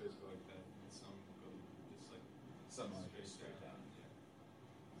stairs go like that, and some go just like Some are just straight down.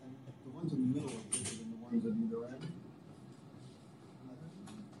 And the ones in the middle are bigger than the ones at either end.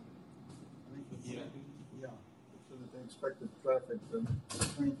 Yeah. So that they expect the traffic, the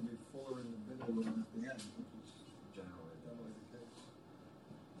train to be fuller in the middle than at the end, which is generally the case.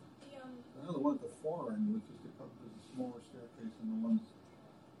 I know the one at the far end was just there's a smaller staircase than the ones.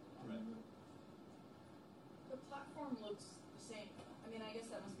 The platform looks the same. I mean, I guess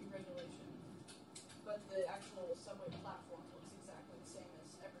that must be regulation. But the actual subway platform looks exactly the same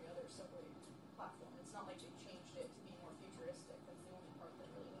as every other subway platform. It's not like they changed it to be more futuristic. That's the only part that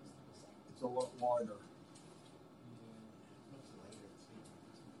really looks the same. It's a lot wider.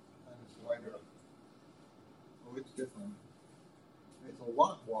 And it's wider. Oh, it's different. It's a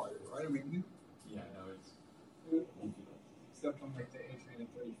lot wider, right? I mean, Yeah, no, it's Except on like the A train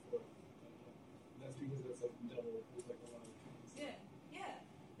at 34. That's because it's like double. It's like a lot of trains. Yeah.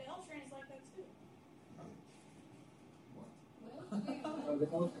 The L train is like that too. Oh, the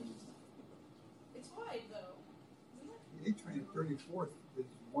L train. It's wide though, isn't it? the A train at 34th is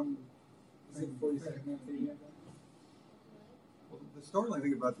one. Is it 42nd and 30th? Well, the startling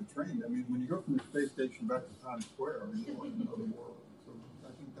thing about the train, I mean, when you go from the space station back to Times Square, I mean, you're in another world. So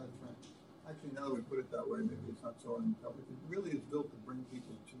I think that train, actually, now that we put it that way, maybe it's not so unintelligent. It really is built to bring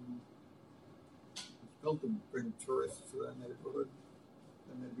people to, it's built to bring tourists to that neighborhood,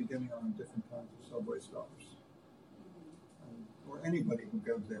 and they'd be getting on different kinds of subway stops. Or anybody who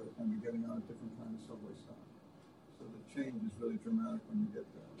goes there can be getting on a different kind of subway stop. So the change is really dramatic when you get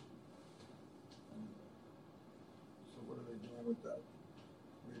there. And so what are they doing with that?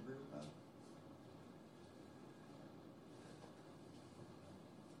 We agree with that?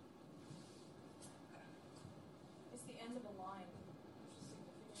 It's the end of a line, which is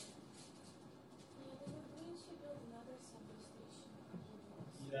significant. Yeah, they were going to build another subway station.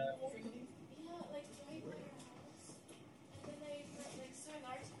 Yeah. Yeah, like right by our house. And then I like saw an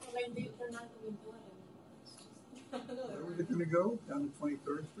article Like they're not going to do it anymore. It's just. Where was it going to go? Down to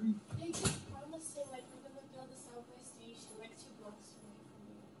 23rd Street? They keep promising like we're gonna build a subway station like 2 blocks away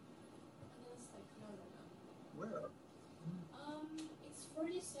from here. And then it's like no. Where? It's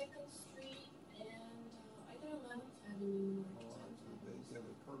 42nd Street and either 11th Avenue or 10th Avenue.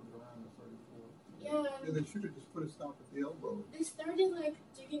 They curved it around the 34th. Yeah. Yeah, they should have just put a stop at the elbow. They started like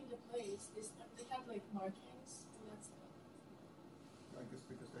digging the place. They have like markings and that's it. I guess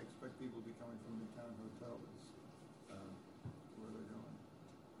because they expect people to be coming from the town hotel is where they're going.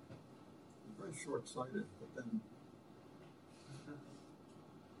 It's very short-sighted, but then,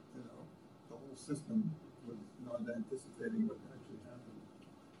 you know, the whole system was not anticipating what actually happened.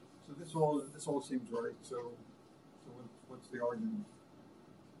 So this all seems right. So what's the argument?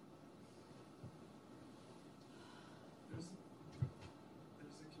 There's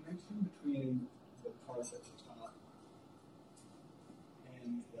a connection between the park at the top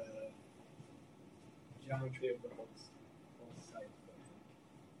and the geometry of the whole site.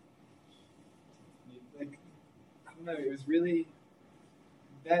 Like, how No, it was really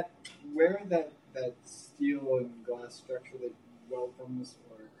that where that steel and glass structure that welcomes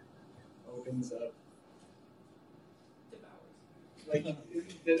or opens up, like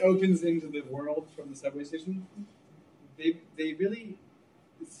that opens into the world from the subway station. They really,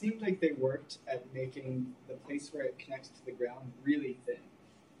 it seemed like they worked at making the place where it connects to the ground really thin.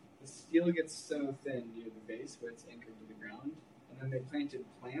 The steel gets so thin near the base where it's anchored to the ground, and then they planted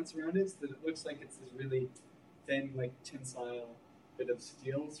plants around it so that it looks like it's this really thin, like tensile bit of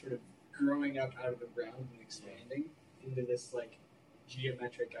steel sort of growing up out of the ground and expanding into this like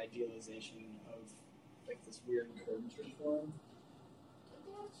geometric idealization of like this weird curvature form.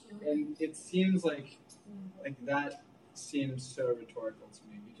 And it seems like that seems so rhetorical to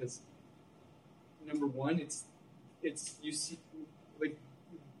me because number one, it's you see like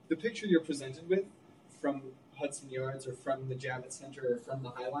the picture you're presented with from Hudson Yards or from the Javits Center or from the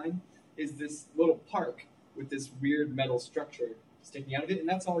High Line is this little park with this weird metal structure sticking out of it, and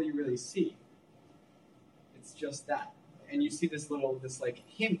that's all you really see. It's just that, and you see this like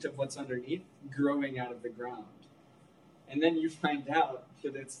hint of what's underneath growing out of the ground, and then you find out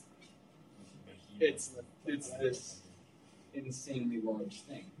that it's this insanely large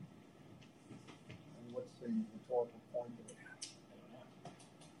thing. And what's the rhetorical point of it?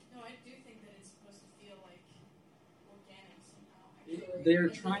 No, I do think that it's supposed to feel like organic somehow. Actually. They're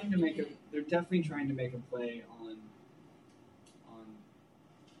trying to make a. They're definitely trying to make a play on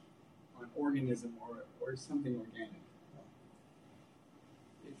organism or something organic.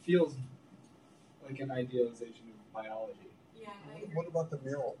 It feels like an idealization of biology. Yeah, I agree. What about the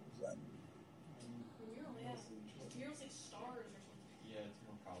murals then? The mural, yeah. The mural's like stars or something. Yeah, it's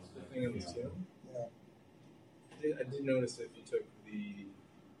more The cosmic. thing on the steel? Yeah. I did notice if you took the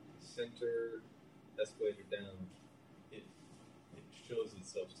center escalator down, it shows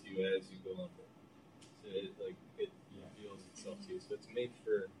itself to you as you go up it. So it reveals itself to you. So it's made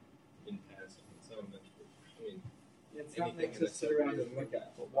for in passing. It's not meant for. I mean, It's not anything meant in to a sit around subway and look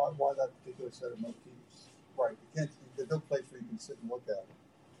at. But why that particular set of motifs? Right. You can't. There's no place where you can sit and look at it.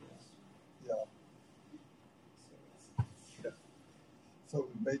 Yeah. So it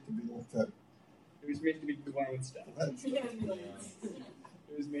was made to be looked at. It was made to be glanced at. That's-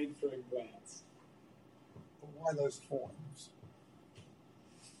 It was made for a glance. But why those forms?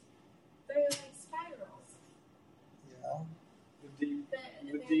 They're like spirals. Yeah. The deep,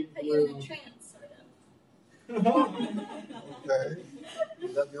 They're the they deep put you in blue. a trance, sort of. Okay.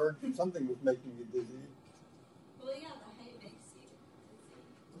 Is that your something was making you dizzy? Well, yeah, the height makes you dizzy.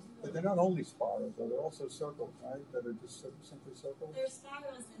 But they're not only spirals, though. They're also circles, right? That are just simply circles. They're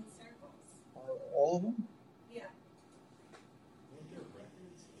spirals in circles. Are all of them? Yeah. Weren't there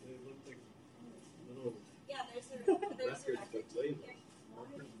records? They looked like little. Yeah, there's a records with labels.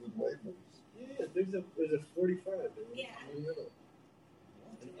 Markers with labels. Yeah, there's a 45 Yeah. in the middle.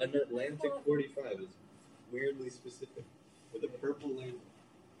 An Atlantic 45 is weirdly specific with a purple label.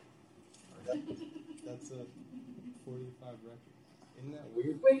 That's a 45 record. Isn't that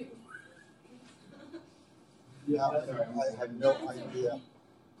Weird. Wait, Yeah, I have no idea.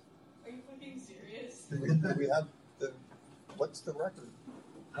 are you fucking serious? Do we have the? What's the record?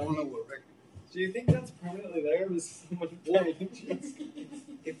 I don't know what record. Do you think that's permanently there? Was someone playing?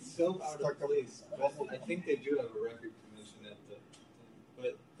 It's so out Stuck of up. place. Well, I think they do have a record commission at the,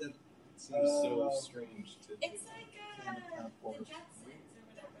 but that seems so strange to. It's like the Jetsons or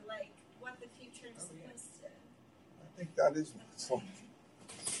whatever, like what the future is supposed to. I think that is what it's like.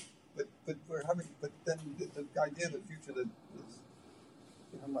 But we're having. But then the idea of the future that is.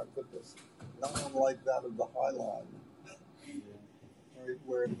 How do I put this? Not unlike that of the High Line. Right,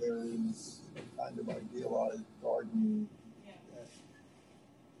 where there is a kind of idealized garden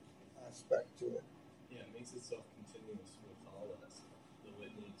aspect to it. Yeah, it makes itself continuous with all that stuff. The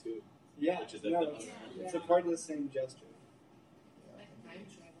Whitney too. Yeah, Which is at no, the it's, other end. it's a part of the same gesture, Like time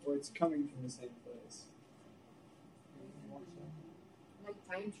travel. or it's coming from the same place. Like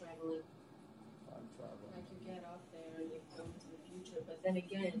time traveling. Time travel. Like you get off there and you come to the future. But then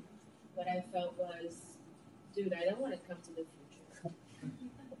again, what I felt was, dude, I don't want to come to the future.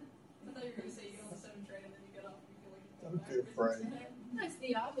 I thought you were gonna say you get on the 7 train and then you get off and you feel like you're Don't going be afraid. That's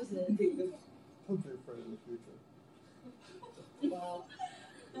the opposite. Don't be afraid of the future. Well,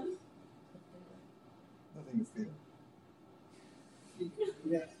 Nothing to fear.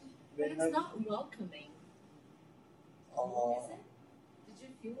 Yeah, but they it's have. not welcoming. Is it? Did you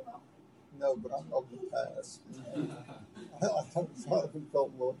feel welcome? No, but I'm of the past. I haven't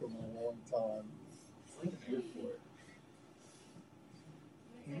felt welcome in a long time. It's like an airport.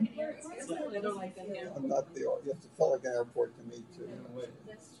 It's a little like an I'm airport. not the. You have to feel like an airport to me too. In a way.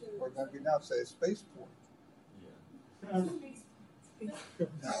 That's true. Or we now say a spaceport.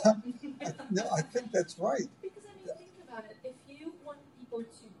 No, I think that's right. Because I mean, think about it. If you want people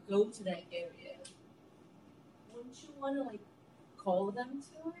to go to that area, wouldn't you want to like call them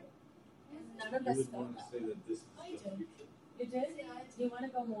to it? And none of You us would felt want to that. say that this is I the do. future. You did? Yeah. Do you want to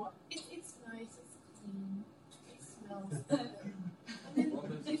go more? It's nice, it's clean, it smells Well,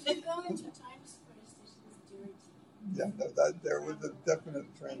 good. If you go into Times Square station, it's dirty. Yeah, no, that there was a definite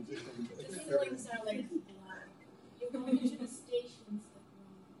transition. The ceilings are like black. You go into the stations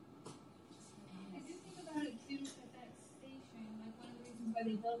like I do think about it too at that station. Like one of the reasons why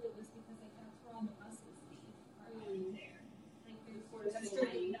they built it was because like that's where all the buses leave are out there. Like there's That's I true.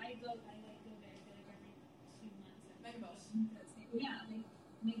 go there like every 2 months. Megabus. Yeah, like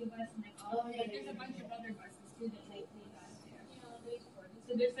Megabus and like all Oh, of yeah, it. There's a yeah, bunch yeah. of other buses too that like leave out there. Yeah, they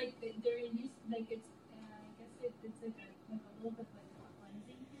So there's like they're in use like it's I guess it's like a little bit like a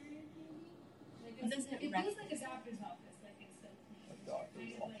cleansing period maybe. Like But it's, doesn't it it wrap- feels like a doctor's office, like it's so clean. A doctor's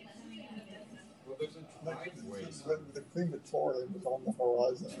Kind of like coming out of it. Well, there's a Like, driveway. the crematorium was on the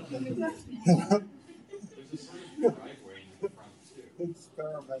horizon. There's a sort of driveway in the front too.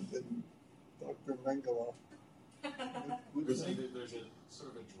 Experimented Dr. Mengele. There's a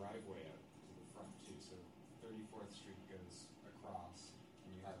sort of a driveway out to the front too. So 34th Street goes across, and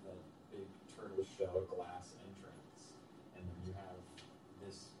you have that big turtle shell glass entrance, and then you have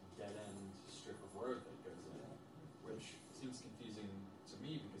this dead end strip of road that goes in, which seems confusing to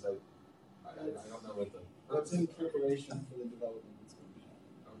me because I don't know what the That's purpose in of that. preparation for the development that's going to be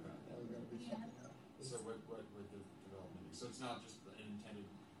happening. Okay. That was gonna be something else. So what would the development be? So it's not just an intended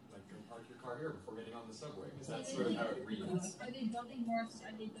like go park your car here before getting on the subway, because that's sort of how it reads. Are they building more?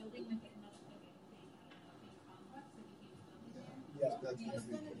 Are they building like another like a big complex, like a huge building there? Yeah. That's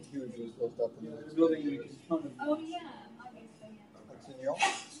gonna be huge, it's built up in the They're next building 10 a years. component. Oh yeah, obviously. Yeah. Hudson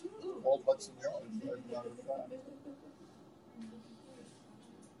Yards, old Hudson Yards, as a matter of fact.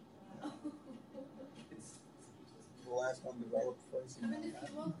 It's The last undeveloped place I in mean, if you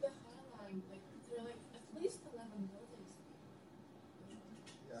Manhattan. walk the High Line, like there are like at least 11 buildings.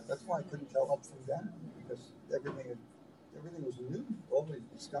 Yeah, that's why I couldn't tell up from down, because everything was new. All the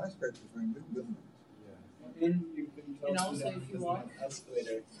skyscrapers were new buildings. Yeah. and you couldn't tell And from also down if you because walk- of that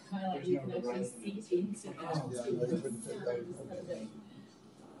escalator. Highlight, There's you no can actually horizon. see into that. Yeah, no, you couldn't take that.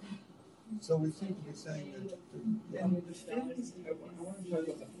 So we seem to be saying that, yeah, And the fins, I want to talk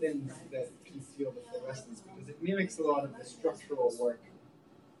about the fins that conceal the fluorescence because it mimics a lot of the structural work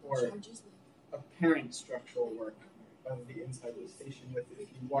or Charges like apparent structural work of the inside of the station. With if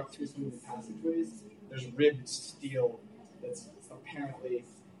you walk through some of the passageways, there's ribbed steel that's apparently,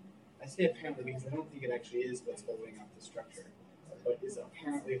 I say apparently because I don't think it actually is what's holding up the structure, but is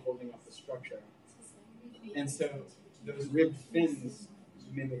apparently holding up the structure. And so those ribbed fins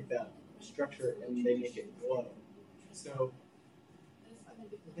mimic that structure and they make it glow. So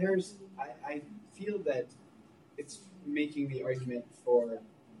I feel that it's making the argument for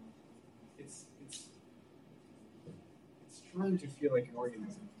it's trying to feel like an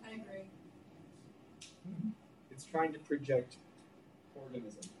organism. I agree. It's trying to project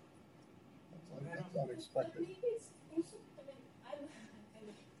organism. that's unexpected. maybe it's also, I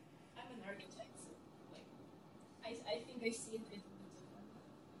mean, I'm an architect, so like, I think I see it a bit differently.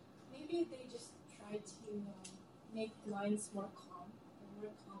 Maybe they just try to make lines more calm,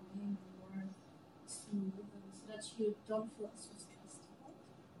 more calming, more smooth, and so that you don't feel so stressed out.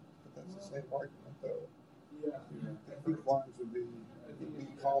 But that's the same argument, though. Yeah. I think lines would be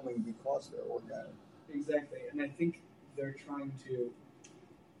calming because they're organic. Exactly, and I think they're trying to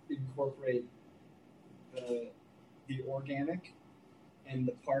incorporate the organic and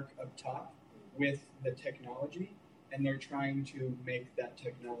the park up top with the technology, and they're trying to make that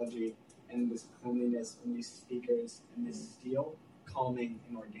technology and this cleanliness and these speakers and this steel calming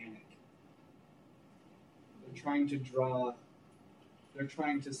and organic. They're trying to draw. They're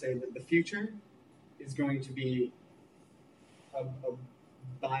trying to say that the future is going to be a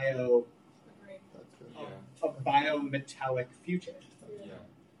bio. Agree. That's good. Yeah. A biometallic future. Yeah.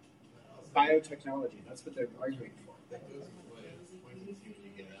 Biotechnology, that's what they're arguing for. That goes with what you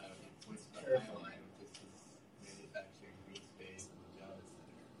usually get out of what's the timeline, which is manufacturing green space and the Java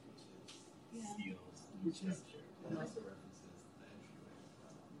Center, which is steels and structure. And also references the entryway as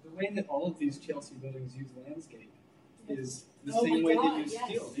well. The way that all of these Chelsea buildings use landscape is the Oh same my way God, they use yes.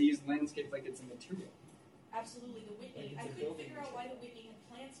 steel. They use landscape like it's a material. Absolutely, the Whitney. I couldn't figure out why the Whitney had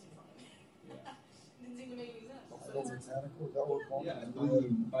plants in front of it. Didn't seem to make any sense. Biomechanical, is that what we're calling Yeah,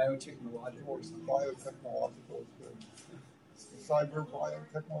 it? biotechnological or something. Biotechnological is good. Cyber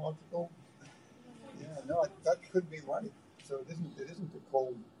biotechnological? Yeah, no, that could be right. So it isn't a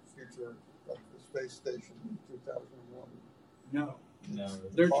cold future of the space station in 2001. No. No.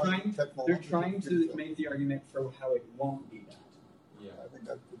 They're Modern trying. They're technology trying of the to future. make the argument for how it won't be that. Yeah, I think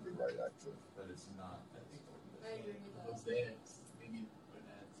that could be right, actually. but it's not. I think I agree with that. Mosaics maybe would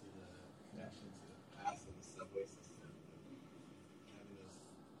add to the connection to the past of the subway system. Having those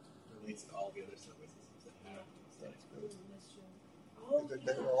relates to all the other subway systems that have That's good. That's true.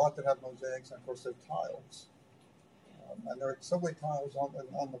 There are a lot that have mosaics, and of course they're tiles. And there are subway tiles on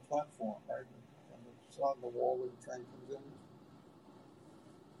the platform, right? And it's on the wall where the train comes in.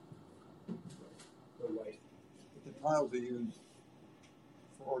 The white. But the tiles are used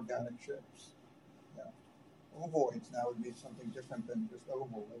for organic shapes. Yeah. Ovoids now would be something different than just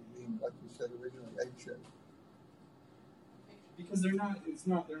oval. They would mean, like you said originally, egg shape. Because they're not. It's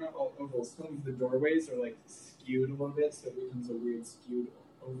not. They're not all oval. Some of the doorways are like skewed a little bit, so it becomes a weird skewed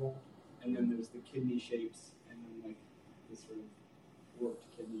oval. And then there's the kidney shapes, and then like the sort of warped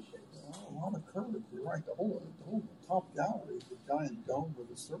kidney shapes. A lot of curves. You're right. The whole top gallery is a giant dome with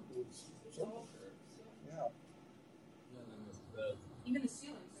a circle. Circle curves. Yeah. And then the Even the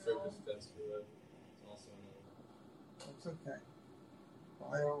ceilings are all. surface vestibule is also another. That's okay.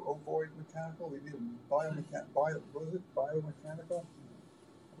 Bio-ovoid mechanical. We need a what is it? Biomechanical? I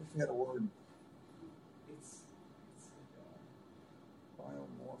wish we had a word. It's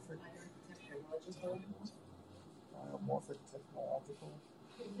Biomorphic. Technological. Biomorphic technological.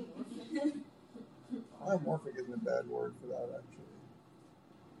 Biomorphic isn't a bad word for that, actually.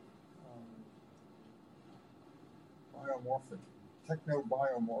 Biomorphic.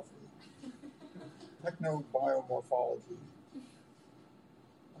 Technobiomorphy. Technobiomorphology.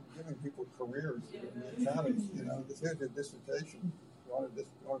 I'm giving people careers here in the academy, you know. This is a dissertation. You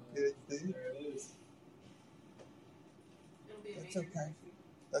want a PhD? there it is. It'll be That's amazing. okay.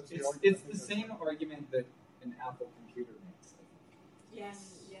 That's the It's argument. the same argument that an Apple computer makes. I think. Yes.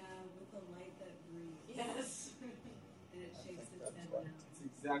 Yeah, with the light that breathes. Yes. And it I shakes think its that's head right. now. It's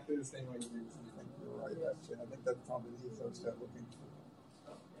exactly the same argument. I think you're right, actually. I think that's probably the ethos they're looking for.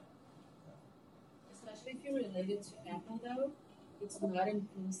 Especially if you're related to Apple, though, it's not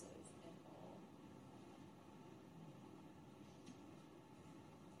inclusive at all.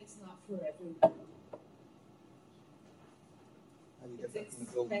 It's not for everyone. How do you get It's that from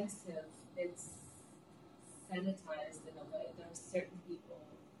the building? expensive. It's sanitized in a way. There are certain people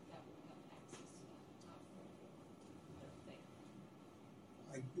that will have access to that. Not for everyone. I don't think.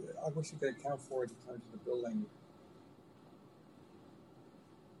 I wish you could account for it in terms of the building.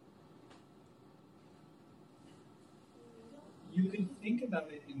 You can think about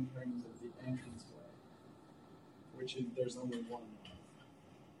it in terms of the entranceway, which is there's only one.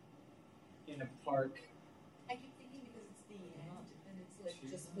 In a park, I keep thinking because it's the end. And it's like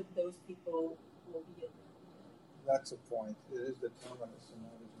just with those people will be in there. That's a point. It is the terminus, and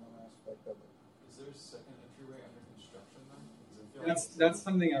that is one aspect of it. Is there a second entryway under construction then? Because I feel that's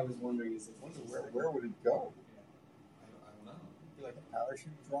something I was wondering is if I wonder where would it go? I don't know. Be like a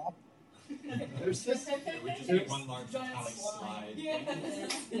parachute drop? there's this It would just be one large Giant metallic slide. slide. Yeah.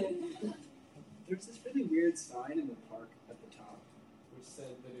 there's this really weird sign in the park at the top, which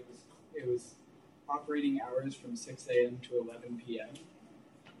said that it was operating hours from 6 a.m. to 11 p.m.,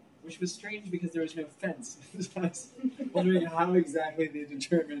 which was strange because there was no fence. So I was wondering how exactly they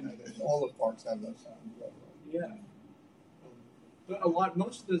determined. All the parks have those signs, by the way. Yeah. But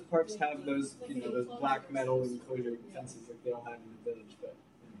most of those parks have those, those black metal enclosure fences like they all have in the village. But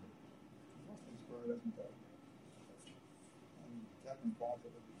Wilkinsburg doesn't have. And Chapman Plaza,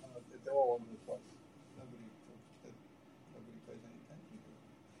 they're all over the place. Nobody pays any attention to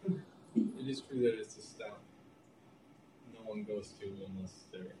it. It is true that it's a stop no one goes to unless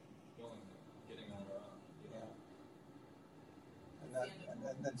they're going there, getting on or off. Yeah. And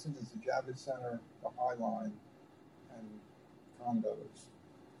then since it's the Javits Center, the High Line, and condos,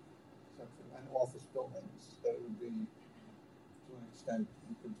 and office buildings, that it would be, to an extent,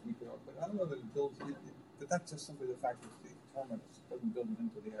 we could, but I don't know that it builds, but that's just simply the fact that the terminus doesn't build it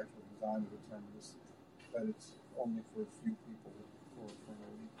into the actual design of the terminus, that it's only for a few people for a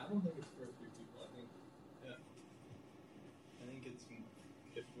week. I don't think it's for a few people. I think it's,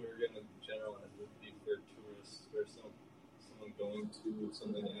 if we're gonna generalize, it would be for tourists or someone going to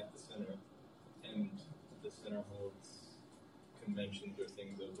something at the center, and the center holds conventions or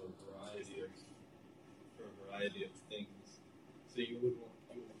things of a variety of things. So you would want,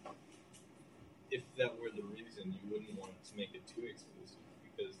 if that were the reason, you wouldn't want to make it too exclusive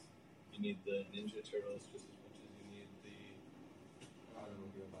because you need the Ninja Turtles just as much as you need the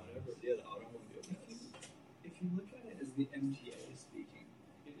Automobile whatever. Yeah, the automobile guys. if you look at it as the MTA speaking,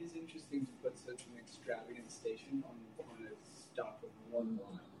 it is interesting to put such an extravagant station on a stop of one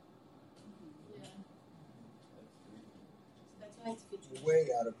line. way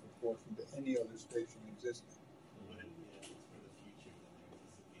out of proportion to any other station existing. But yeah, it's for the future that they're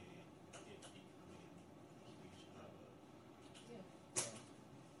anticipating it becoming a huge hub of.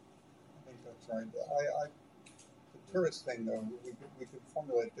 I think that's right. The tourist thing though, we could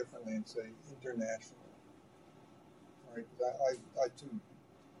formulate differently and say international, right? 'Cause I too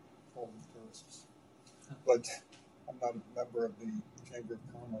call them tourists, but I'm not a member of the Chamber of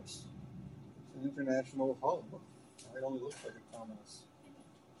Commerce. It's an international hub. It only looks like a commerce.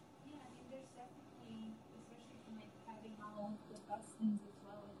 Yeah, I mean, there's definitely, especially from like having all the bus things as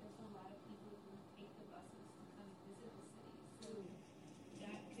well. Like, there's a lot of people who take the buses to come visit the city, so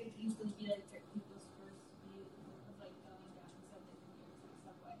that could easily be like their people's first view of like going down subway from here to the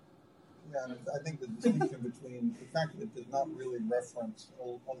subway. Yeah, and I think the distinction between the fact that it does not really reference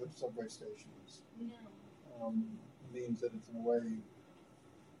other subway stations No. means that it's in a way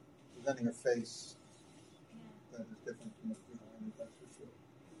presenting a face Yeah. that is different from what's behind it, that's for sure.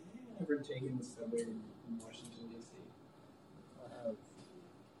 Ever taken the subway in Washington D.C.? I have.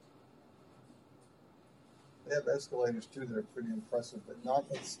 They have escalators too that are pretty impressive, but not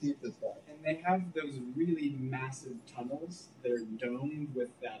as steep as that. And they have those really massive tunnels that are domed with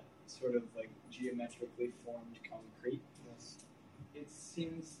that sort of like geometrically formed concrete. Yes. It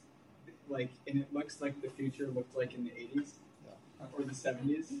seems like, and it looks like the future looked like in the 80s or the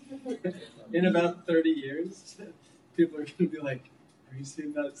 70s. In about 30 years, people are going to be like, have you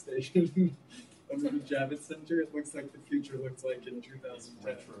seen that station over the Javits Center? It looks like the future looks like in 2010.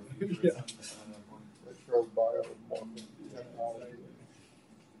 Retro Yeah. futurism at that point. Retro biomorphic technology.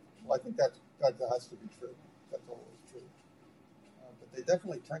 Well, I think that has to be true. That's always true. But they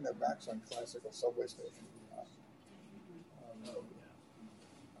definitely turn their backs on classical subway stations now.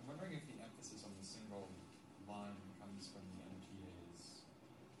 I'm wondering if the emphasis on the single line comes from the MTA's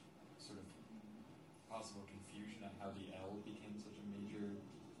sort of possible confusion at how the L became such a major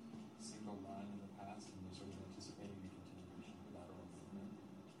single line in the past, and they're sort of anticipating the continuation of the lateral movement.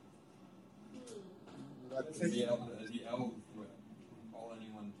 The L, all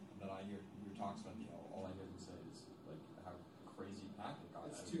anyone that I hear who talks about the L, all I hear them say is like how crazy packed it got.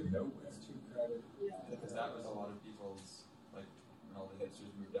 It's out too of nowhere. It's too crowded. Because that was a lot of people's, like, when all the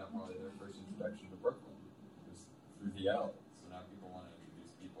hipsters moved out, probably their first introduction to Brooklyn was through the L. So now people want to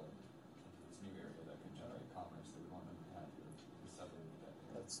introduce people into this new area that can generate commerce they would want to have the suburb that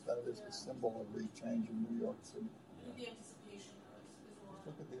That is the symbol of the change in New York City. I think the anticipation is a lot.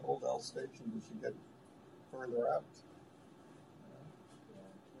 Look at the old L station as you get further out.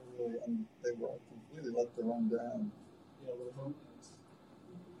 They were completely let their own down. Yeah, well,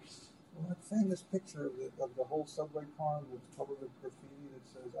 Well, that famous picture of the whole subway car with covered with graffiti that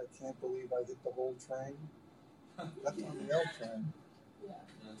says, "I can't believe I hit the whole train." That's on the L train. Yeah.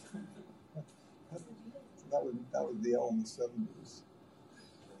 That was the L in the 70s.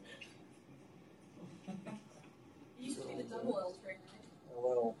 It used to be the double L train, right?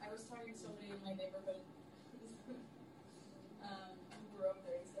 Well, I was talking to somebody in my neighborhood who grew up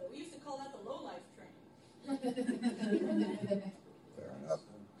there and said, we used to call that the low life train. fair enough.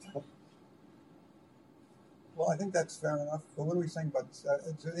 Well, I think that's fair enough. But what are we saying about so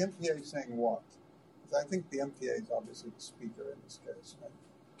the MTA saying what? 'Cause I think the MTA is obviously the speaker in this case, right?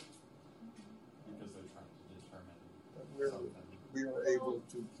 because they're trying to determine That something. we were able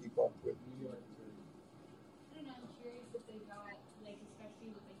to keep up with. New York. I don't know, I'm curious if they got, like, especially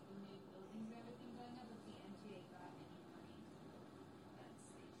with like the new buildings and everything going up, if the MTA got any money for that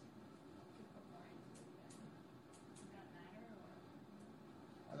station to put more into it then. Does that matter or?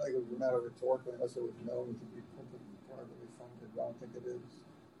 I think it was a matter of rhetorically, unless it was known to be privately funded. I don't think it is.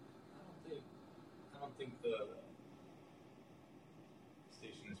 I don't think the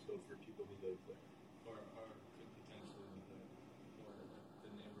station is built for people who live there, or could potentially live there, or the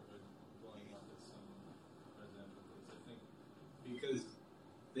neighborhood blowing up as some residential place. I think because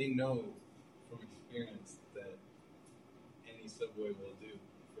they know from experience that any subway will do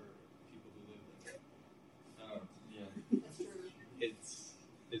for people who live there. Yeah. That's true.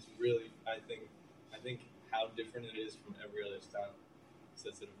 It's really I think how different it is from every other style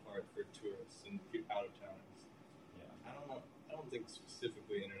sets it apart for tourists and out of towners. Yeah. I don't think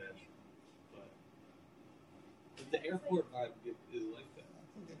specifically international, but the airport vibe is like that. I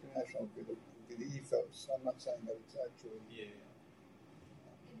think international would be the ethos. I'm not saying that it's actually. Yeah.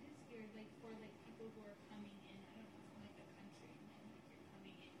 It is weird, like for like people who are coming in, I don't know, from like the country, and then like you're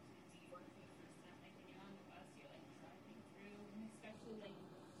coming into New York for the first time, like when you're on the bus, you're like driving through, and especially like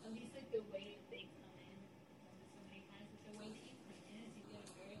at least like the way they come in, I've done this so many times, but the way that you come in is you get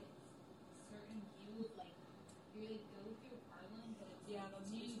a very like certain view of like you really go through Harlem, but it's Yeah, like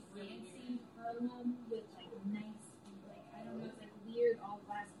that's new really fancy Harlem with like nice, like I don't know, it's like weird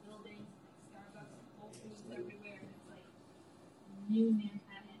New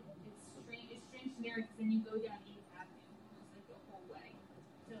Manhattan. It's strange to me because then you go down 8th Avenue, almost like the whole way,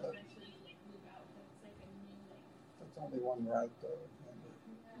 to eventually like move out. But it's like a new like. That's only one route though.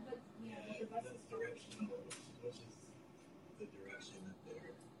 But Yeah, the bus that's is directional, which is the direction that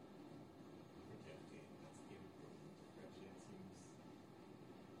they're projecting. That's the improvement direction. It seems.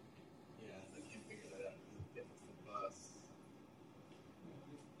 Yeah, I can't figure that out. If it's the bus,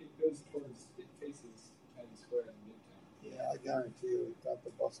 It goes towards, it faces Times Square in Midtown. Yeah, I guarantee you, it's not the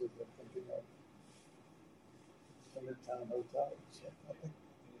buses they're thinking of. It's the Midtown Hotel. So I think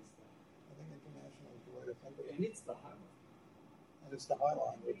International is the way to think of it. And it's the highway. And it's the High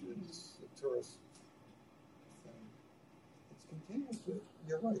Line, which is the tourist thing. It's continuous.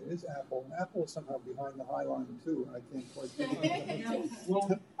 You're right, it is Apple. And Apple is somehow behind the High Line too, and I can't quite figure it out.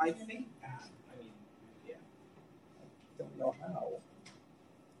 Well, I think that, I mean, yeah. I don't know how.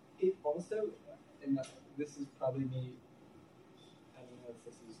 It also, and this is probably me, I don't know if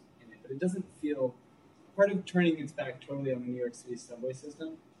this is in it, but it doesn't feel, part of turning its back totally on the New York City subway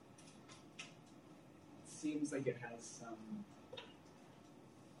system, it seems like it has some,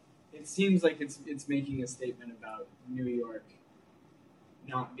 it seems like it's making a statement about New York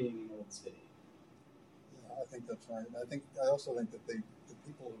not being an old city. Yeah, I think that's right. And I also think that the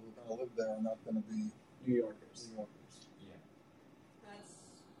people who are going to live there are not going to be New Yorkers. New Yorkers. That's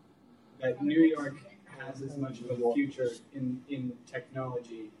That New York has as much of a future in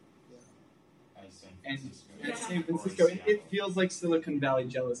technology As San and Francisco. as San Or Francisco. It Seattle. feels like Silicon Valley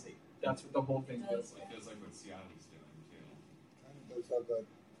jealousy. That's what the whole thing feels It like. feels like what Seattle's doing too. Kind of does have that,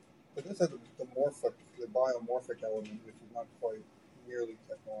 but this has the morphic, the biomorphic element, which is not quite nearly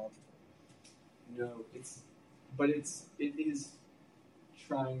technological. No, it is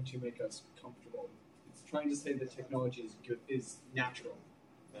trying to make us comfortable. It's trying to say that technology is good, is natural.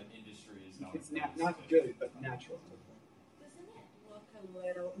 That industry is not. It's not good, but natural. Doesn't it look a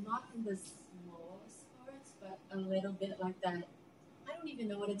little, not in the smallest parts, but a little bit like that? I don't even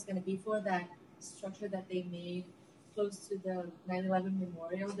know what it's going to be for that structure that they made close to the 9/11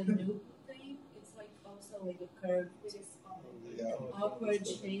 memorial, the new thing. It's like also like a curved, Yeah. awkward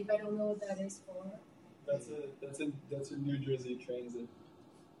shape. I don't know what that is for. That's a New Jersey Transit.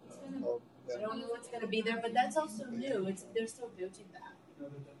 It's gonna, Oh, I yeah. don't know what's going to be there, but that's also new. They're still building that.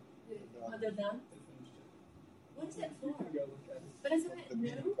 Oh, they're done? What is it for? But isn't The it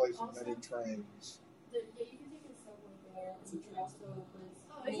meeting new place of also? many trains. yeah, you can take a subway there, and it also was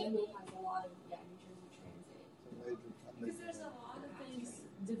Oh, is it? mainly has a lot of New Jersey Transit. It's a major. Because there's a lot of things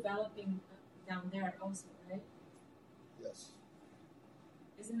developing down there also, right? Yes,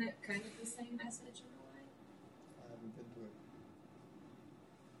 Isn't it kind of the same message in a way? I haven't been to it.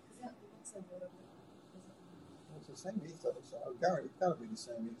 Is that what's a little bit? Well, it's the same ethos. It's got to be the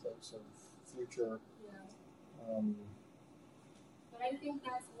same ethos of future. Yeah. But I think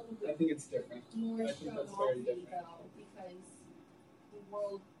that's a little I bit think it's different. more I think show that's very offy different. though, because the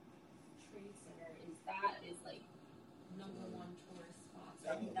World Trade Center is like number one tourist spot. So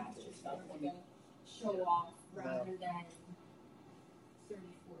I think that's just kind of like a show off rather than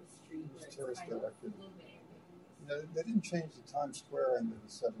 34th Street where It's it's tourist kind of a directed. little bit ambiguous. No, they didn't change the Times Square end of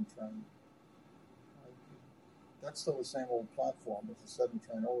the 7 train. That's still the same old platform as the 7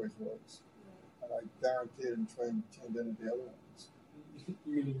 train always was. And I guarantee it and turned into the other ones. You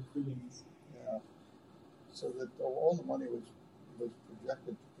mean in Queens? Yeah. So that all the money was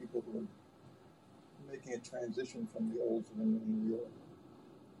projected to people who were making a transition from the old to the new New York.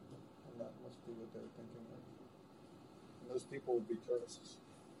 And that must be what they were thinking of. And those people would be tourists.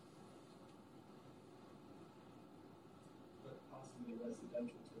 But possibly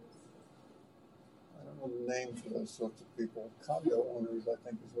residential tourists. I don't know the name for those sorts of people. Condo owners, I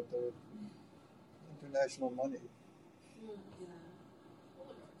think, is what they're. International money.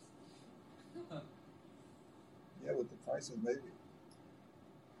 Yeah, with the prices, maybe.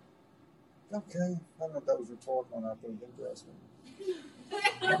 Okay, I don't know if that was rhetorical or not, but it was interesting. You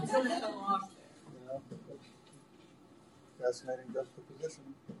know, fascinating juxtaposition.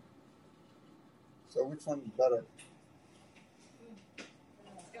 So, which one's better?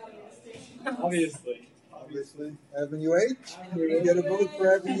 Obviously. Obviously, Avenue H. We get a vote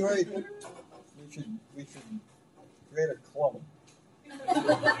for Avenue H. We should create a club.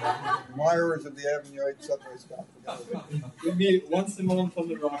 Admirers of the Avenue H subway stop. We meet once a month on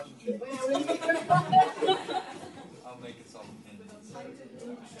the rocking chair. I'll make it something.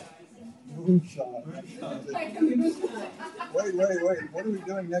 Moonshine. Wait. What are we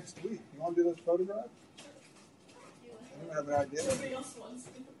doing next week? You want to do those photographs? Anyone have an idea?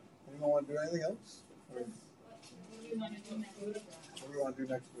 Anyone want to do anything else? Or What do you want to do next? what do we want to do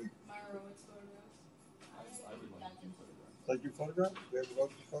next week? Meyerowitz photographs. I would like to put it take your photographs? Do you have a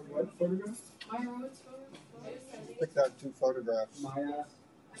photograph? What photograph? Maya Rowett's photo? Picked out 2 photographs. Maya.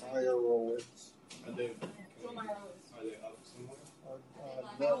 Maya Rowitz. Are they? Show Maya Rowett's. Are they up somewhere?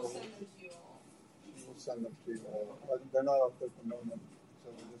 I will No, send them to you all. we'll send them to you all. They're not up at the moment,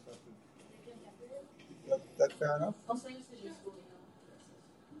 so we just have to. That fair enough? I'll send it to you school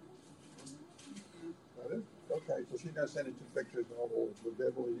That is? Okay, so she's gonna send you 2 pictures and we'll be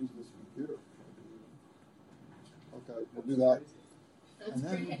able to use this computer. Okay, we'll do that. That's And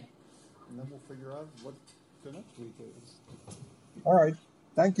then, great. and then we'll figure out what the next week is. All right,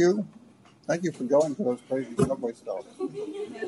 thank you. Thank you for going to those crazy subway stops.